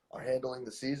wise, are handling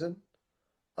the season.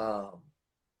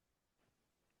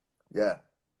 Yeah.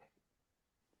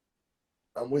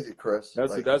 I'm with you, Chris.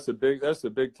 That's a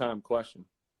big time question.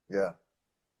 Yeah.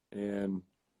 And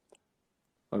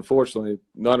unfortunately,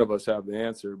 none of us have the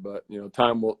answer, but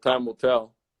time will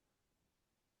tell.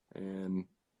 And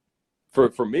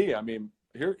for me, I mean,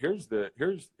 here's the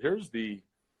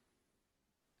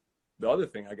other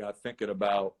thing I got thinking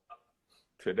about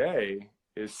today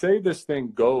is, say this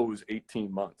thing goes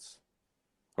 18 months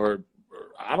or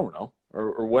I don't know,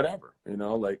 or whatever,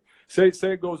 like, say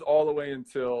it goes all the way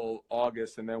until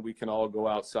August, and then we can all go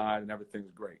outside and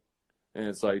everything's great. And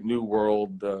it's like new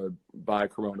world by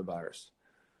coronavirus.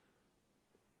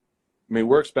 I mean,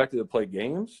 we're expected to play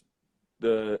games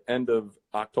the end of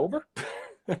October.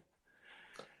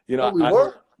 We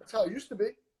were. That's how it used to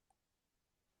be.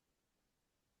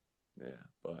 Yeah,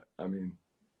 but I mean,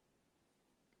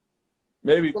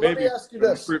 maybe. Let me ask you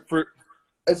this: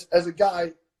 as a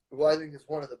guy who I think is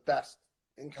one of the best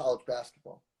in college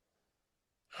basketball,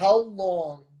 how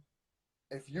long,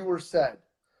 if you were said,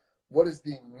 what is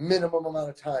the minimum amount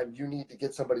of time you need to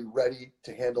get somebody ready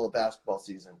to handle a basketball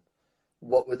season,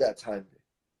 what would that time be?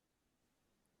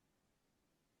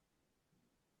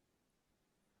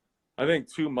 I think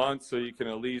 2 months, so you can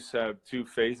at least have 2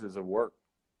 phases of work.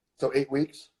 So 8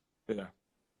 weeks? Yeah.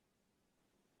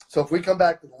 So if we come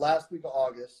back to the last week of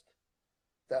August,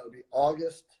 that would be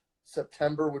August.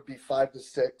 September would be 5 to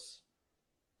 6.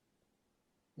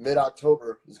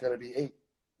 Mid-October is going to be 8,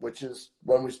 which is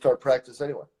when we start practice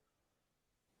anyway.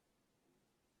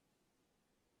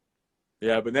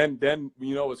 Yeah, but then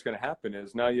what's going to happen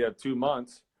is now you have 2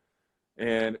 months,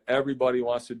 and everybody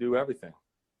wants to do everything.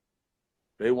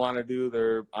 They want to do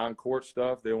their on-court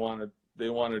stuff. They want to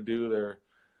do their,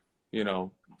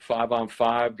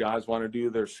 5-on-5. Guys want to do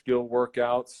their skill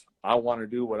workouts. I want to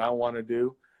do what I want to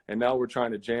do. And now we're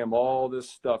trying to jam all this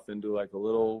stuff into like a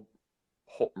little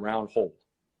round hole.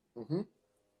 Mm-hmm.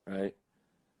 Right?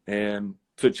 And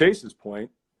to Chase's point,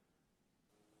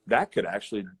 that could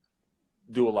actually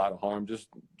do a lot of harm. Just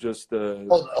the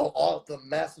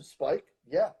massive spike.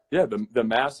 Yeah, the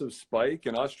massive spike,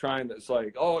 and us trying to, it's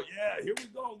like, oh yeah, here we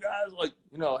go, guys. Like,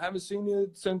 haven't seen you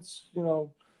since,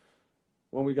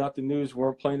 when we got the news we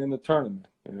weren't playing in the tournament,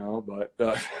 but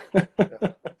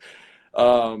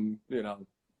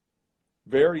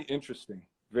very interesting,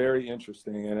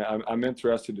 and I'm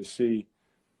interested to see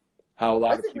how a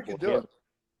lot of people do it.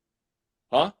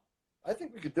 Huh? I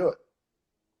think we could do it.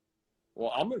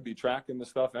 Well, I'm going to be tracking the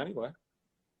stuff anyway.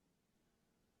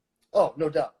 Oh, no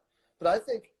doubt. But I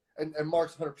think, and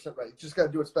Mark's 100% right, you just got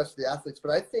to do what's best for the athletes. But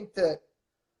I think that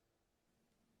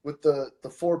with the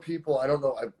 4 people, I don't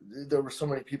know, there were so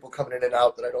many people coming in and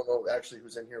out that I don't know actually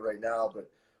who's in here right now, but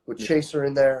with Chaser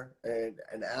in there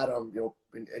and Adam,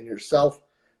 and yourself,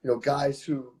 guys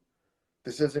who,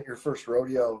 this isn't your first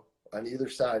rodeo on either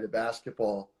side of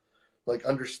basketball, like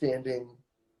understanding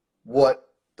what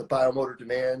the biomotor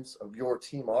demands of your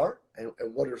team are and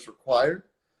what is required.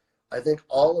 I think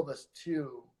all of us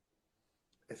too,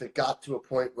 if it got to a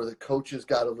point where the coaches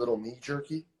got a little knee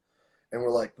jerky and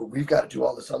we're like, but we've got to do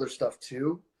all this other stuff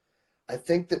too. I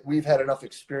think that we've had enough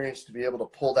experience to be able to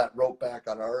pull that rope back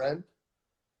on our end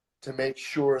to make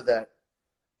sure that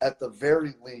at the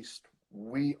very least,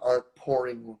 we aren't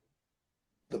pouring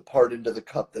the part into the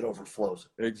cup that overflows.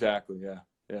 Exactly. Yeah.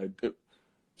 Yeah.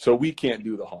 So we can't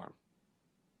do the harm.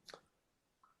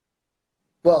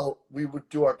 Well, we would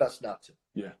do our best not to.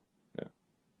 Yeah. Yeah.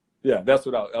 Yeah. That's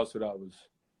what I was.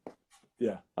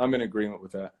 Yeah. I'm in agreement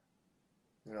with that.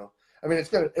 I mean,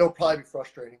 it'll probably be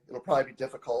frustrating. It'll probably be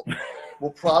difficult.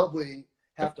 We'll probably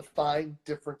have to find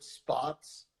different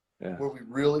spots where we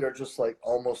really are just like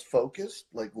almost focused,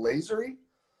 like lasery.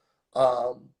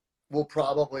 We'll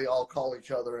probably all call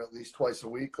each other at least twice a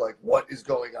week, like what is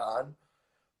going on.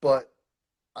 But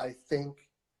I think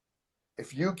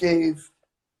if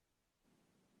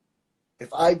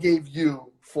I gave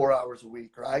you 4 hours a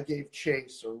week, or I gave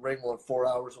Chase or Ringland 4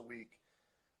 hours a week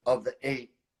of the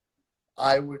 8,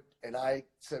 and I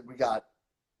said we got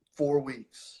 4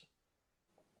 weeks,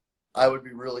 I would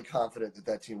be really confident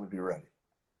that team would be ready.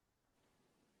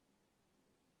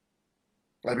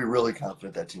 I'd be really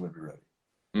confident that team would be ready.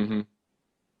 Mm-hmm.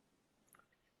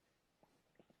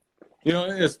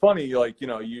 It's funny, like,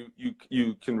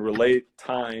 you can relate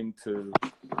time to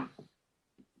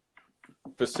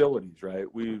facilities, right?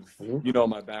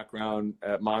 My background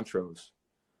at Montrose.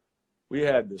 We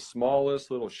had the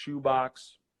smallest little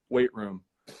shoebox weight room,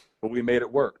 but we made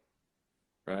it work,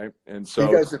 right? And so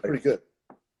you guys are pretty good.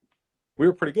 We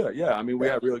were pretty good, yeah. I mean, we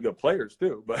had really good players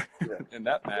too, but and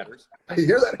that matters. I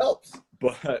hear that helps.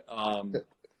 But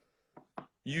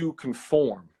you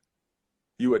conform,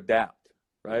 you adapt,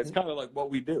 right? It's kind of like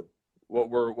what we do, what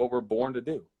we're born to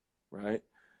do, right?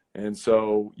 And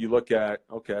so you look at,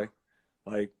 okay,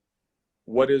 like,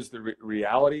 what is the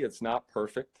reality? It's not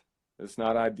perfect. It's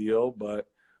not ideal, but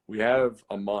we have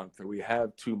a month or we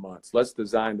have 2 months. Let's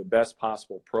design the best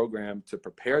possible program to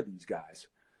prepare these guys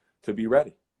to be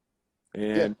ready.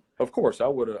 And of course, I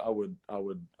would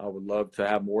love to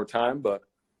have more time, but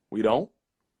we don't.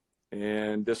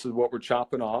 And this is what we're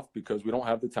chopping off because we don't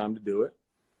have the time to do it.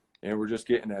 And we're just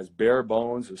getting as bare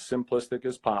bones, as simplistic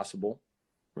as possible,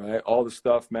 right? All the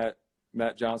stuff Matt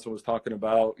Johnson was talking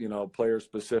about, player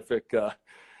specific,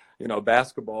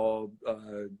 basketball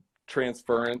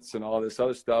transference and all this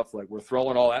other stuff. Like, we're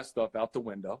throwing all that stuff out the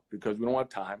window because we don't have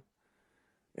time.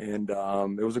 And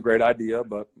it was a great idea,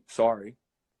 but sorry.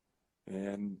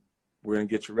 And we're going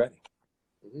to get you ready.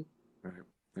 Mm-hmm. Right.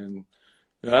 And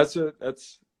that's a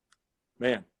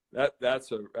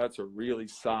really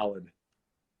solid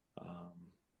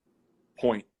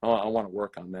point. I want to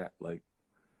work on that, like,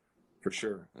 for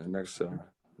sure. The next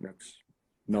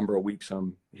number of weeks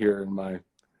I'm here in my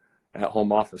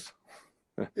at-home office.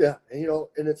 Yeah,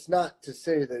 and it's not to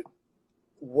say that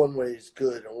one way is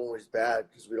good and one way is bad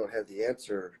because we don't have the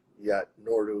answer yet,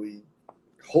 nor do we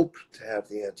hope to have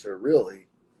the answer really.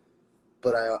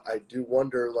 But I do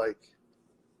wonder, like,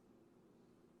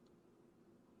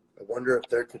 I wonder if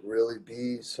there could really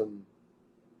be some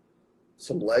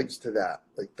legs to that,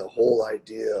 like the whole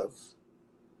idea of,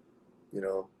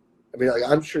 I mean, like,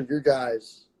 I'm sure you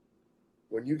guys,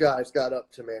 when you guys got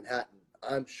up to Manhattan,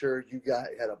 I'm sure you guys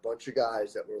had a bunch of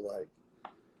guys that were like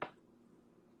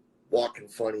walking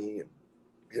funny and,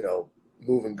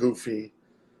 moving goofy,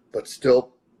 but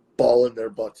still balling their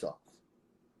butts off.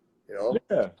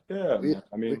 Yeah.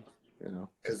 I mean,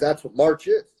 because that's what March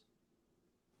is,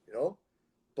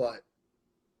 but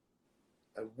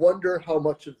I wonder how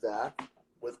much of that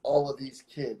with all of these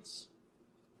kids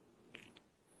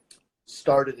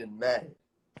started in May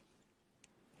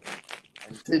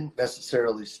and didn't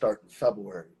necessarily start in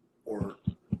February or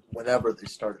whenever they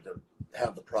started to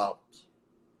have the problems.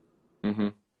 Mm-hmm.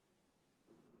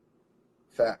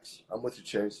 Facts. I'm with you,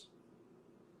 Chase.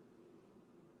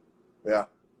 Yeah.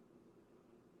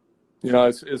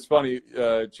 It's funny.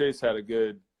 Chase had a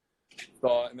good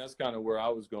thought, and that's kind of where I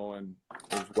was going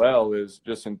as well, is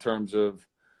just in terms of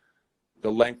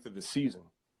the length of the season,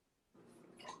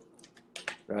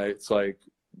 right? It's like,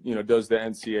 does the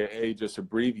NCAA just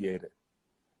abbreviate it?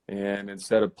 And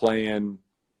instead of playing,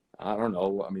 I don't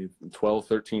know, 12,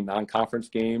 13 non-conference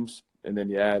games, and then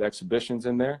you add exhibitions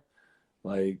in there,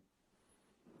 like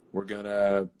we're going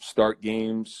to start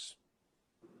games,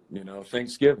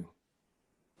 Thanksgiving.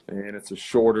 And it's a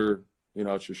shorter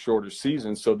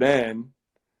season. So then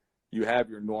you have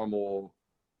your normal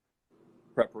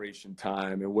preparation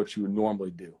time and what you would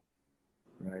normally do,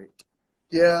 right?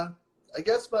 Yeah. I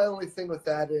guess my only thing with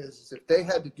that is if they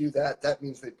had to do that, that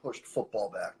means they pushed football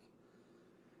back.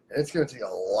 And it's going to take a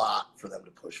lot for them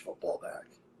to push football back.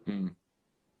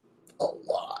 A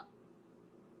lot.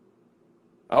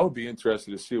 I would be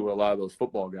interested to see what a lot of those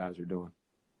football guys are doing.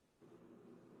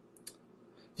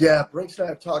 Yeah, Brinks and I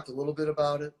have talked a little bit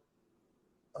about it.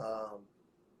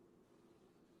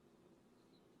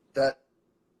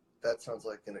 That sounds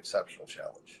like an exceptional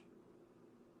challenge.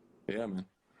 Yeah, man.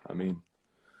 I mean,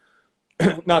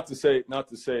 not to say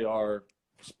our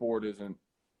sport isn't,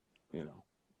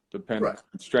 dependent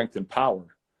on strength and power.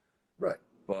 Right.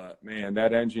 But man,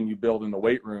 that engine you build in the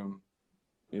weight room,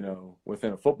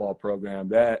 within a football program,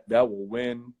 that will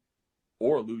win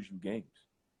or lose you games,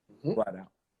 flat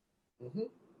out.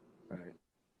 Right.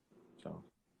 So,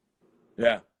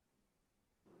 yeah.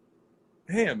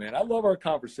 Damn, man, I love our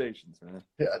conversations, man.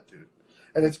 Yeah, dude.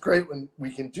 And it's great when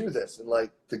we can do this and,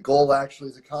 like, the goal actually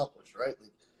is accomplished, right?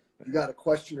 Like, you got a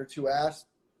question or two asked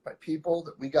by people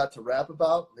that we got to rap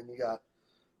about. And then you got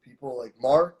people like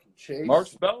Mark and Chase. Mark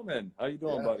Spellman. How you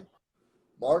doing, buddy?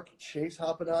 Mark and Chase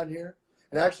hopping on here.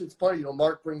 And actually, it's funny,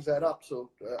 Mark brings that up. So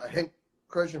Hank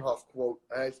Kresenhoff quote,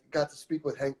 I got to speak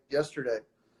with Hank yesterday.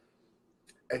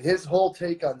 And his whole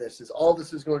take on this is all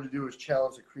this is going to do is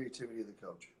challenge the creativity of the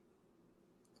coach.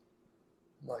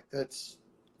 I'm like, it's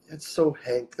so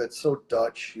Hank. That's so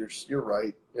Dutch. You're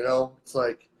right. It's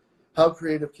like, how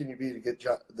creative can you be to get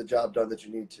the job done that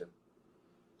you need to?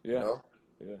 Yeah.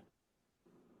 Yeah.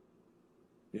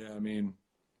 Yeah. I mean,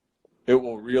 it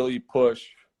will really push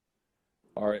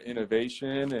our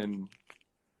innovation. And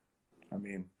I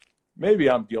mean, maybe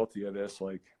I'm guilty of this.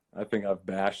 Like, I think I've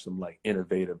bashed some like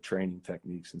innovative training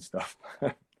techniques and stuff.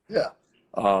 Yeah.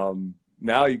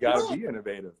 Now you got to be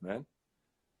innovative, man.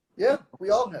 Yeah, we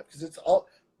all have, because it's all.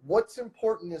 What's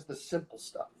important is the simple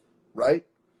stuff, right?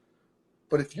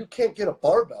 But if you can't get a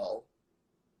barbell,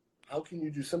 how can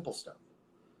you do simple stuff?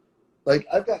 Like,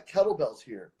 I've got kettlebells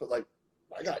here, but like,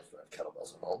 my guys don't have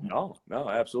kettlebells at home. No,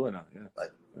 absolutely not. Yeah.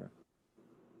 Like,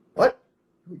 what?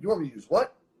 You want me to use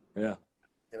what? Yeah.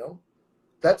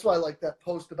 That's why I like that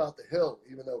post about the hill,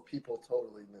 even though people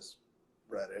totally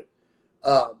misread it.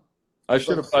 I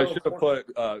should have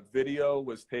put video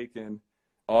was taken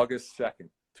August 2nd,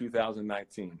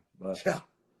 2019. But yeah.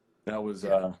 That was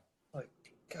like,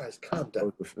 guys, calm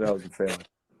down. That was a failure.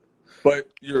 But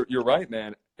you're right,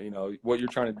 man. What you're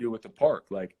trying to do with the park,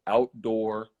 like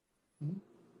outdoor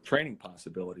training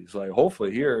possibilities. Like,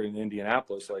 hopefully here in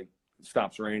Indianapolis, like, it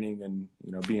stops raining and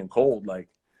being cold, like,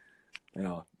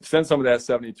 send some of that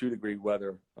 72-degree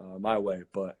weather my way.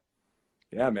 But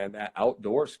yeah, man, that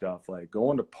outdoor stuff, like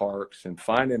going to parks and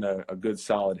finding a good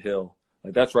solid hill,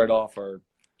 like that's right off our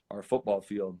football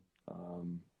field.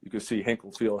 You can see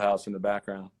Hinkle Fieldhouse in the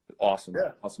background. Awesome,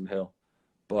 awesome hill.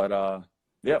 But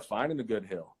yeah, finding a good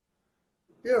hill.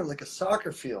 Yeah, or like a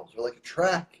soccer field or like a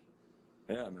track.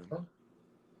 Yeah, man. Huh?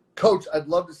 Coach, I'd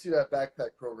love to see that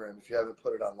backpack program if you haven't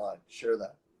put it online. Share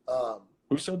that.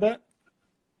 Who said that?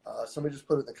 Somebody just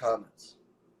put it in the comments.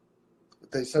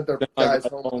 They sent their guys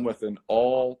home with an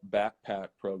all backpack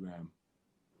program.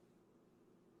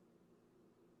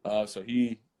 So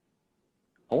I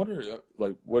wonder,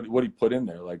 like, what he put in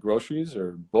there, like groceries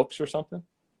or books or something.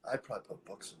 I'd probably put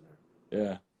books in there.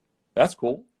 Yeah, that's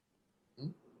cool.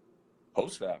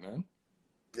 Post that, man.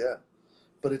 Yeah,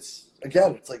 but it's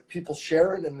like people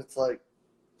sharing, and it's like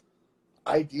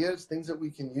ideas, things that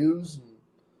we can use. And,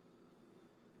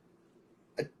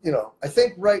 I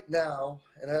think right now,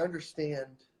 and I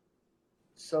understand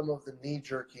some of the knee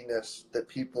jerkiness that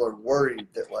people are worried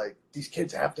that, like, these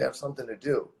kids have to have something to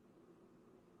do.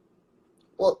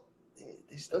 Well,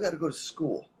 they still got to go to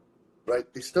school, right?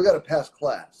 They still got to pass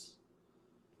class.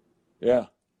 Yeah.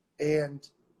 And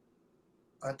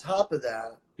on top of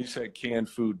that, he said canned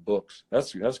food, books.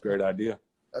 That's a great idea.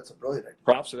 That's a brilliant idea.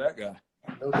 Props to that guy.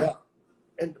 No doubt.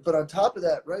 But on top of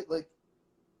that, right, like,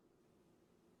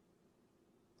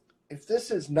 if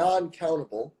this is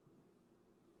non-countable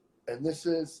and this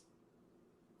is,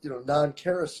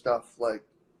 non-Kara stuff, like,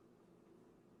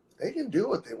 they can do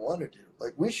what they want to do.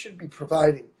 Like, we should be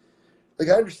providing, like,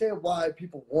 I understand why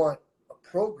people want a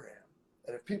program.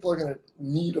 And if people are going to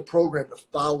need a program to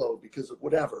follow because of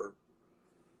whatever,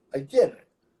 I get it.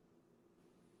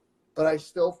 But I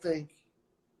still think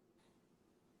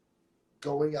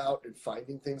going out and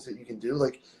finding things that you can do.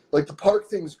 Like the park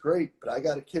thing's great, but I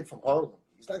got a kid from Harlem.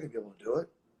 He's not gonna be able to do it.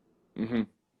 Mm-hmm.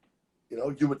 You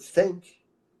know, you would think,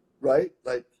 right?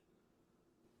 Like,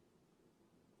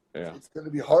 Yeah. it's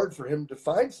gonna be hard for him to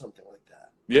find something like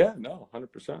that. Yeah. No.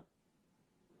 100%.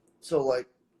 So, like,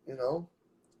 you know,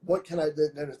 what can I do?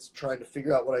 Then it's trying to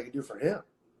figure out what I can do for him.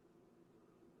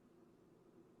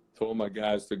 Told my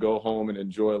guys to go home and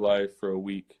enjoy life for a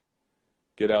week.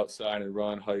 Get outside and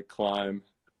run, hike, climb,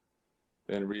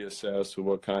 then reassess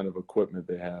what kind of equipment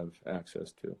they have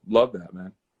access to. Love that,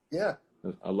 man. Yeah,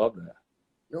 I love that.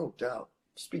 no doubt.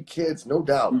 Speak kids, no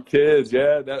doubt. Kids,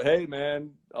 yeah. That, hey,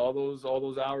 man, all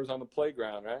those hours on the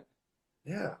playground, right?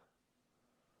 Yeah.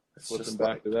 It's Flipping just back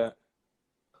like, to that.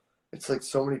 it's like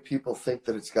so many people think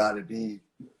that it's got to be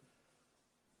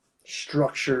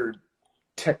structured,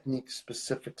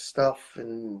 technique-specific stuff,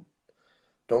 and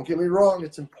don't get me wrong,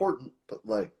 it's important, but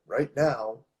like right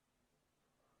now,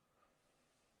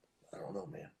 I don't know,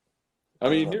 man. I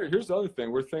mean, here's the other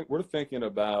thing. We're thinking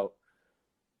about,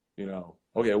 you know,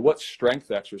 okay, what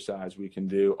strength exercise we can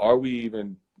do. Are we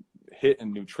even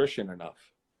hitting nutrition enough?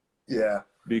 Yeah.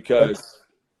 Because,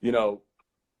 you know,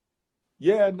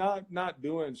 yeah, not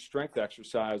doing strength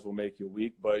exercise will make you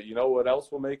weak, but you know what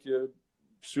else will make you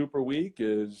super weak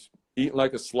is eating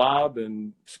like a slob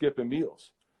and skipping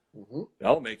meals. Mm-hmm.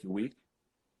 That'll make you weak.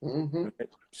 Mm-hmm.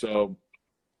 So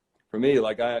for me,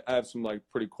 like I have some like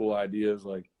pretty cool ideas,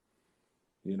 like,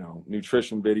 you know,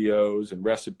 nutrition videos and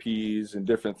recipes and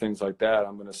different things like that.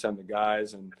 I'm going to send the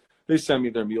guys, and they send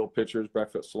me their meal pictures,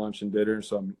 breakfast, lunch, and dinner.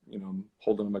 So I'm, you know, I'm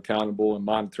holding them accountable and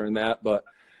monitoring that. But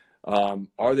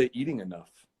are they eating enough,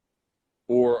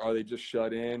 or are they just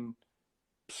shut in,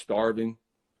 starving,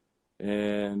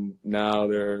 and now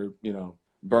they're, you know,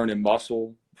 burning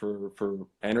muscle for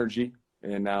energy,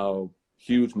 and now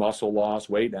huge muscle loss,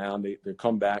 way down. They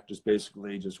come back just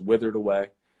basically just withered away.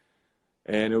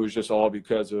 And it was just all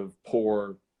because of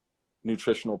poor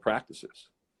nutritional practices,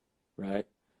 right?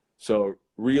 So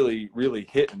really, really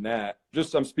hitting that,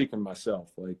 just I'm speaking to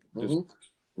myself, like just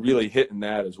really hitting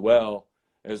that as well,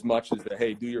 as much as the,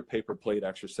 hey, do your paper plate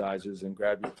exercises and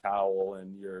grab your towel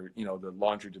and your, you know, the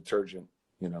laundry detergent,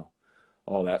 you know,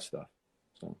 all that stuff.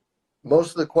 So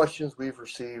Most of the questions we've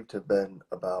received have been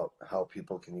about how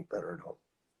people can eat better at home.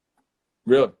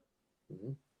 really?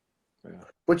 Mm-hmm. Yeah.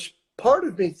 Which part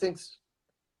of me thinks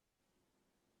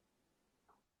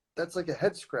that's like a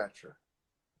head scratcher.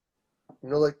 You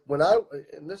know, like when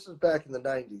and this is back in the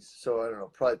 90s, so I don't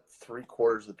know, probably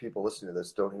 3/4 of the people listening to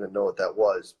this don't even know what that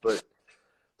was. But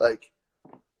like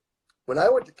when I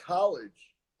went to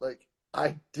college, like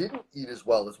I didn't eat as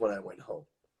well as when I went home.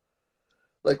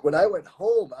 Like when I went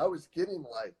home, I was getting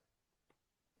like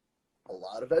a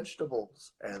lot of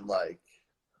vegetables and like,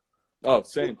 Oh,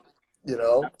 same. you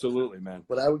know, Absolutely, man.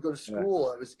 when I would go to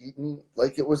school, I was eating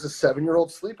like it was a 7-year-old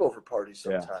sleepover party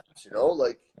sometimes, you know,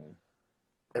 like,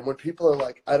 and when people are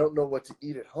like, I don't know what to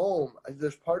eat at home,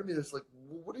 there's part of me that's like,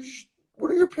 what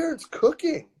are your parents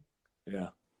cooking? Yeah.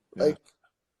 Like,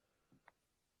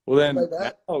 well then, am I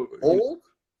that old?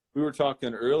 We were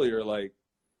talking earlier, like,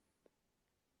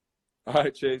 all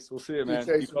right, Chase, we'll see you, man.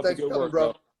 Chase, keep up thanks the good for coming,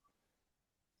 work,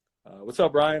 bro. What's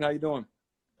up, Brian? How you doing?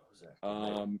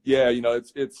 Yeah, you know,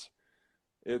 it's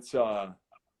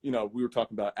you know, we were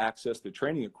talking about access to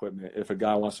training equipment. If a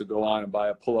guy wants to go on and buy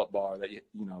a pull-up bar that you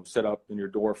know set up in your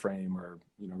door frame, or,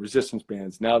 you know, resistance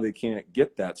bands, now they can't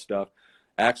get that stuff.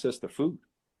 Access to food.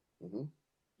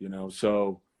 You know,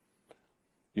 so,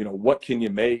 you know, what can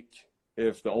you make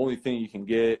if the only thing you can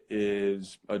get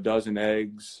is a dozen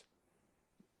eggs,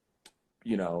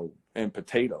 you know, and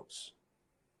potatoes?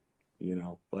 You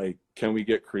know, like, can we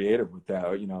get creative with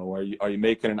that? You know, are you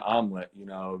making an omelet? You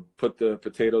know, put the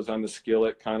potatoes on the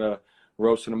skillet, kind of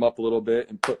roasting them up a little bit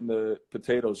and putting the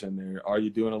potatoes in there. Are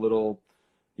you doing a little,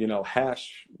 you know,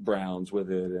 hash browns with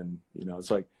it? And, you know,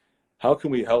 it's like, how can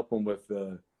we help them with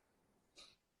the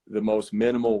most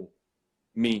minimal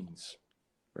means,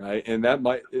 right? And that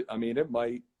might, I mean, it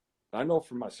might. I know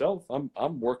for myself,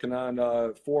 I'm working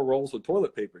on 4 rolls of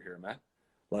toilet paper here, man.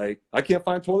 Like, I can't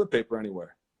find toilet paper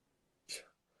anywhere.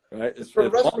 Right, it's funny,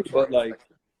 but like,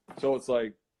 so it's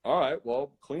like, all right,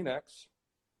 well, Kleenex.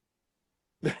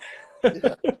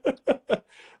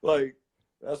 Like,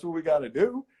 that's what we got to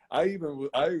do. I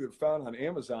even found on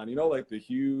Amazon, you know, like the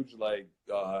huge, like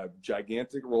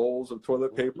gigantic rolls of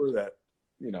toilet paper that,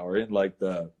 you know, are in like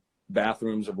the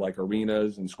bathrooms of like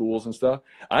arenas and schools and stuff.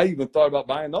 I even thought about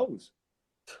buying those.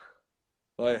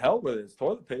 Like, hell with it, it's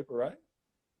toilet paper, right?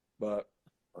 But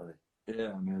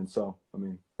yeah, man. So, I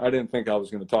mean, I didn't think I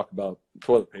was going to talk about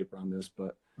toilet paper on this,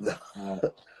 but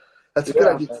that's a good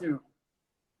idea too.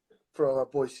 from our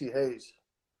boy C. Hayes.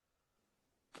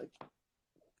 Like,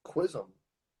 quiz him.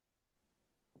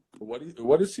 What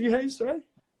does C. Hayes say?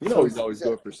 You know, he's always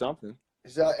good for something.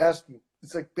 He's asking.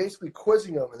 It's like basically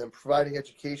quizzing them and then providing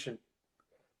education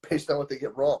based on what they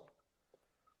get wrong.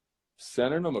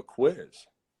 Sending them a quiz.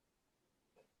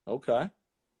 Okay.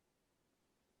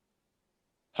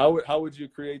 How would you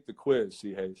create the quiz,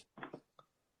 C. Hayes?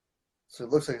 So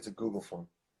it looks like it's a Google form.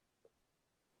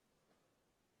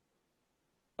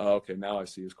 Oh, okay, now I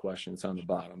see his question. It's on the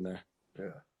bottom there.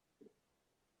 Yeah.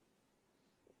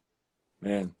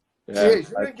 Man. Yeah, See,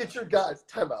 you're gonna get your guys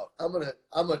timeout. I'm gonna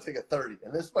take a 30,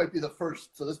 and this might be the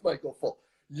first, so this might go full.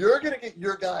 You're gonna get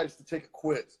your guys to take a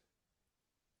quiz.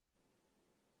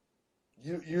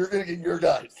 You're gonna get your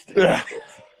guys to take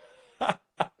a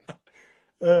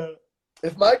quiz.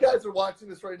 If my guys are watching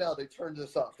this right now, they turn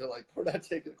this off. They're like, "We're not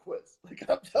taking a quiz." Like,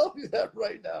 I'm telling you that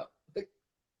right now. Like,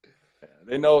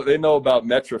 they know about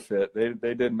Metrofit. They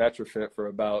did Metrofit for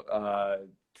about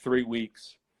 3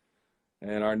 weeks.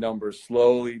 And our numbers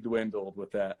slowly dwindled with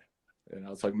that. And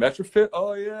I was like, Metrofit?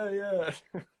 Oh, yeah. Yeah.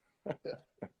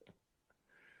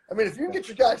 I mean, if you can get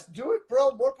your guys to do it,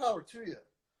 bro, more power to you.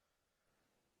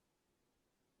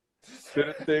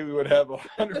 Didn't think we would have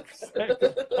 100%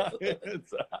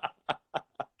 compliance.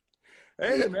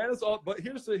 Hey, man, it's all. But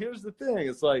here's the thing.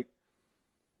 It's like,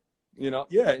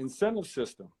 incentive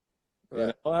system.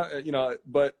 Right.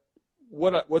 But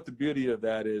what the beauty of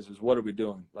that is what are we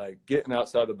doing? Like getting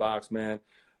outside the box, man.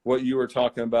 What you were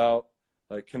talking about,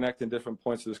 like connecting different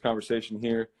points of this conversation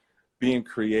here, being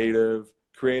creative,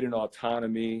 creating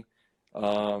autonomy,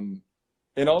 and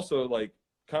also like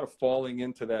kind of falling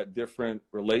into that different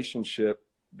relationship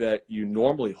that you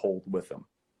normally hold with them,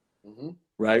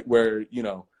 right? Where,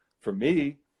 for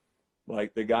me,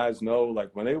 like the guys know,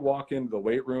 like when they walk into the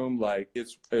weight room, like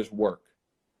it's work.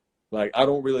 Like I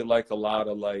don't really like a lot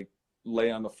of like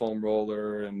lay on the foam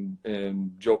roller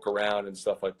and joke around and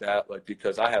stuff like that, like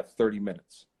because I have 30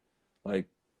 minutes. Like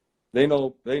they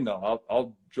know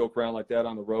I'll joke around like that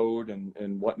on the road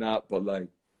and whatnot, but like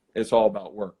it's all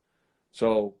about work.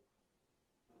 So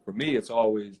for me, it's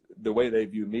always the way they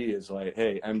view me is like,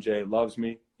 hey, MJ loves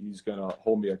me. He's going to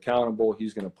hold me accountable.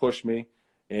 He's going to push me.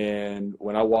 And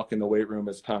when I walk in the weight room,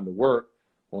 it's time to work.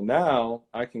 Well, now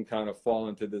I can kind of fall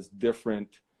into this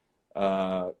different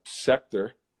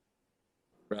sector,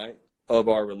 right, of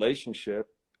our relationship,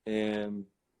 and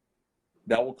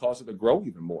that will cause it to grow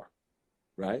even more,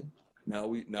 right? Now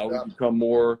we become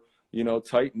more,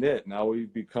 tight knit. Now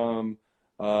we've become,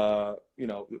 more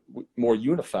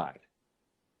unified,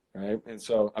 right? And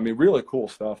so, I mean, really cool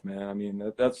stuff, man. I mean,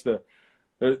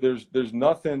 there's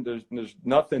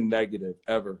nothing negative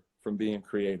ever from being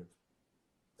creative,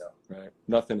 right?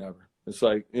 Nothing ever. It's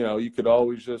like, you could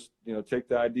always just, take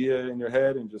the idea in your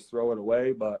head and just throw it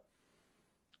away, but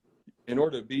in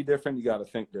order to be different, you got to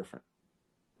think different,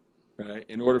 right?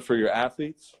 In order for your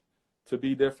athletes to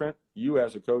be different, you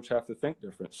as a coach have to think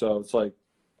different. So it's like,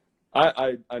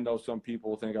 I know some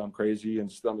people think I'm crazy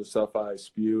and some of the stuff I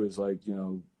spew is like,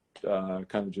 kind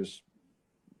of just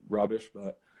rubbish,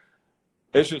 but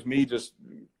it's just me just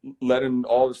letting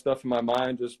all the stuff in my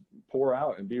mind just pour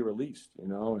out and be released,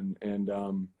 and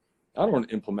I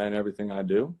don't implement everything I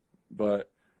do, but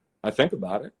I think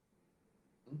about it.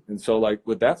 And so like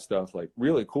with that stuff, like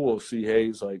really cool. C.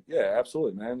 Hayes, like, yeah,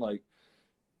 absolutely, man. Like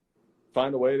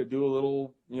find a way to do a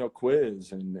little,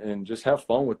 quiz and just have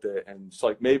fun with it. And it's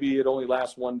like, maybe it only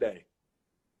lasts one day,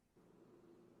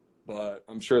 but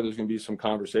I'm sure there's going to be some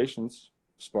conversations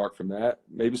sparked from that.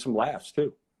 Maybe some laughs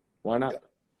too. Why not? Yeah.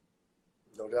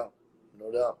 No doubt.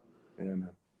 Yeah,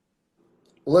 man.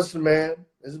 Well, listen, man,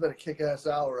 this has been a kick-ass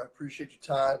hour. I appreciate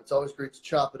your time. It's always great to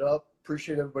chop it up.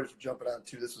 Appreciate everybody for jumping on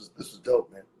too. This was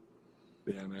dope, man.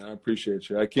 Yeah, man, I appreciate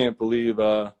you. I can't believe,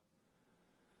 this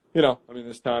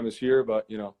time is here, but,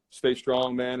 stay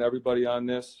strong, man. Everybody on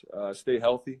this, stay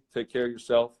healthy, take care of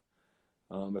yourself.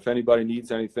 If anybody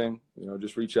needs anything,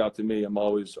 just reach out to me. I'm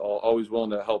always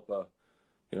willing to help,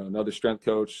 another strength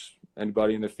coach,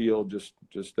 anybody in the field, just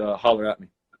holler at me.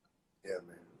 Yeah,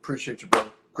 man. Appreciate you, brother.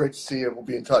 Great to see you. We'll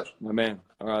be in touch. My man.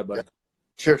 All right, buddy. Yeah.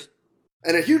 Cheers.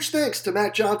 And a huge thanks to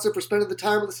Matt Johnson for spending the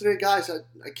time with us today, guys. I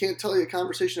can't tell you a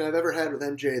conversation I've ever had with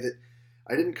MJ that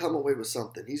I didn't come away with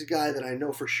something. He's a guy that I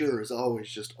know for sure is always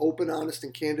just open, honest,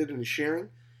 and candid in his sharing,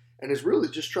 and is really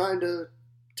just trying to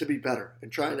be better and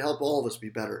trying to help all of us be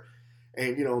better.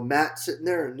 And, Matt sitting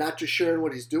there and not just sharing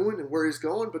what he's doing and where he's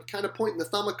going, but kind of pointing the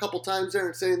thumb a couple times there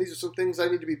and saying, these are some things I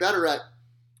need to be better at,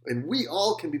 and we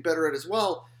all can be better at as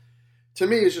well, to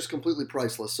me is just completely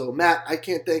priceless. So, Matt, I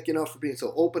can't thank you enough for being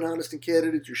so open, honest, and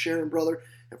candid as you're sharing, brother,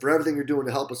 and for everything you're doing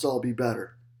to help us all be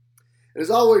better. And as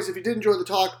always, if you did enjoy the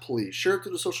talk, please share it to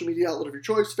the social media outlet of your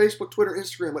choice, Facebook, Twitter,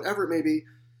 Instagram, whatever it may be.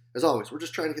 As always, we're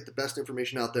just trying to get the best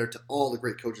information out there to all the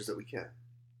great coaches that we can.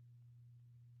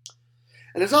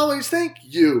 And as always, thank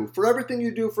you for everything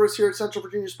you do for us here at Central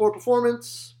Virginia Sport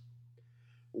Performance.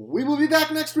 We will be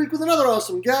back next week with another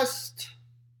awesome guest.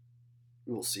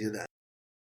 We will see you then.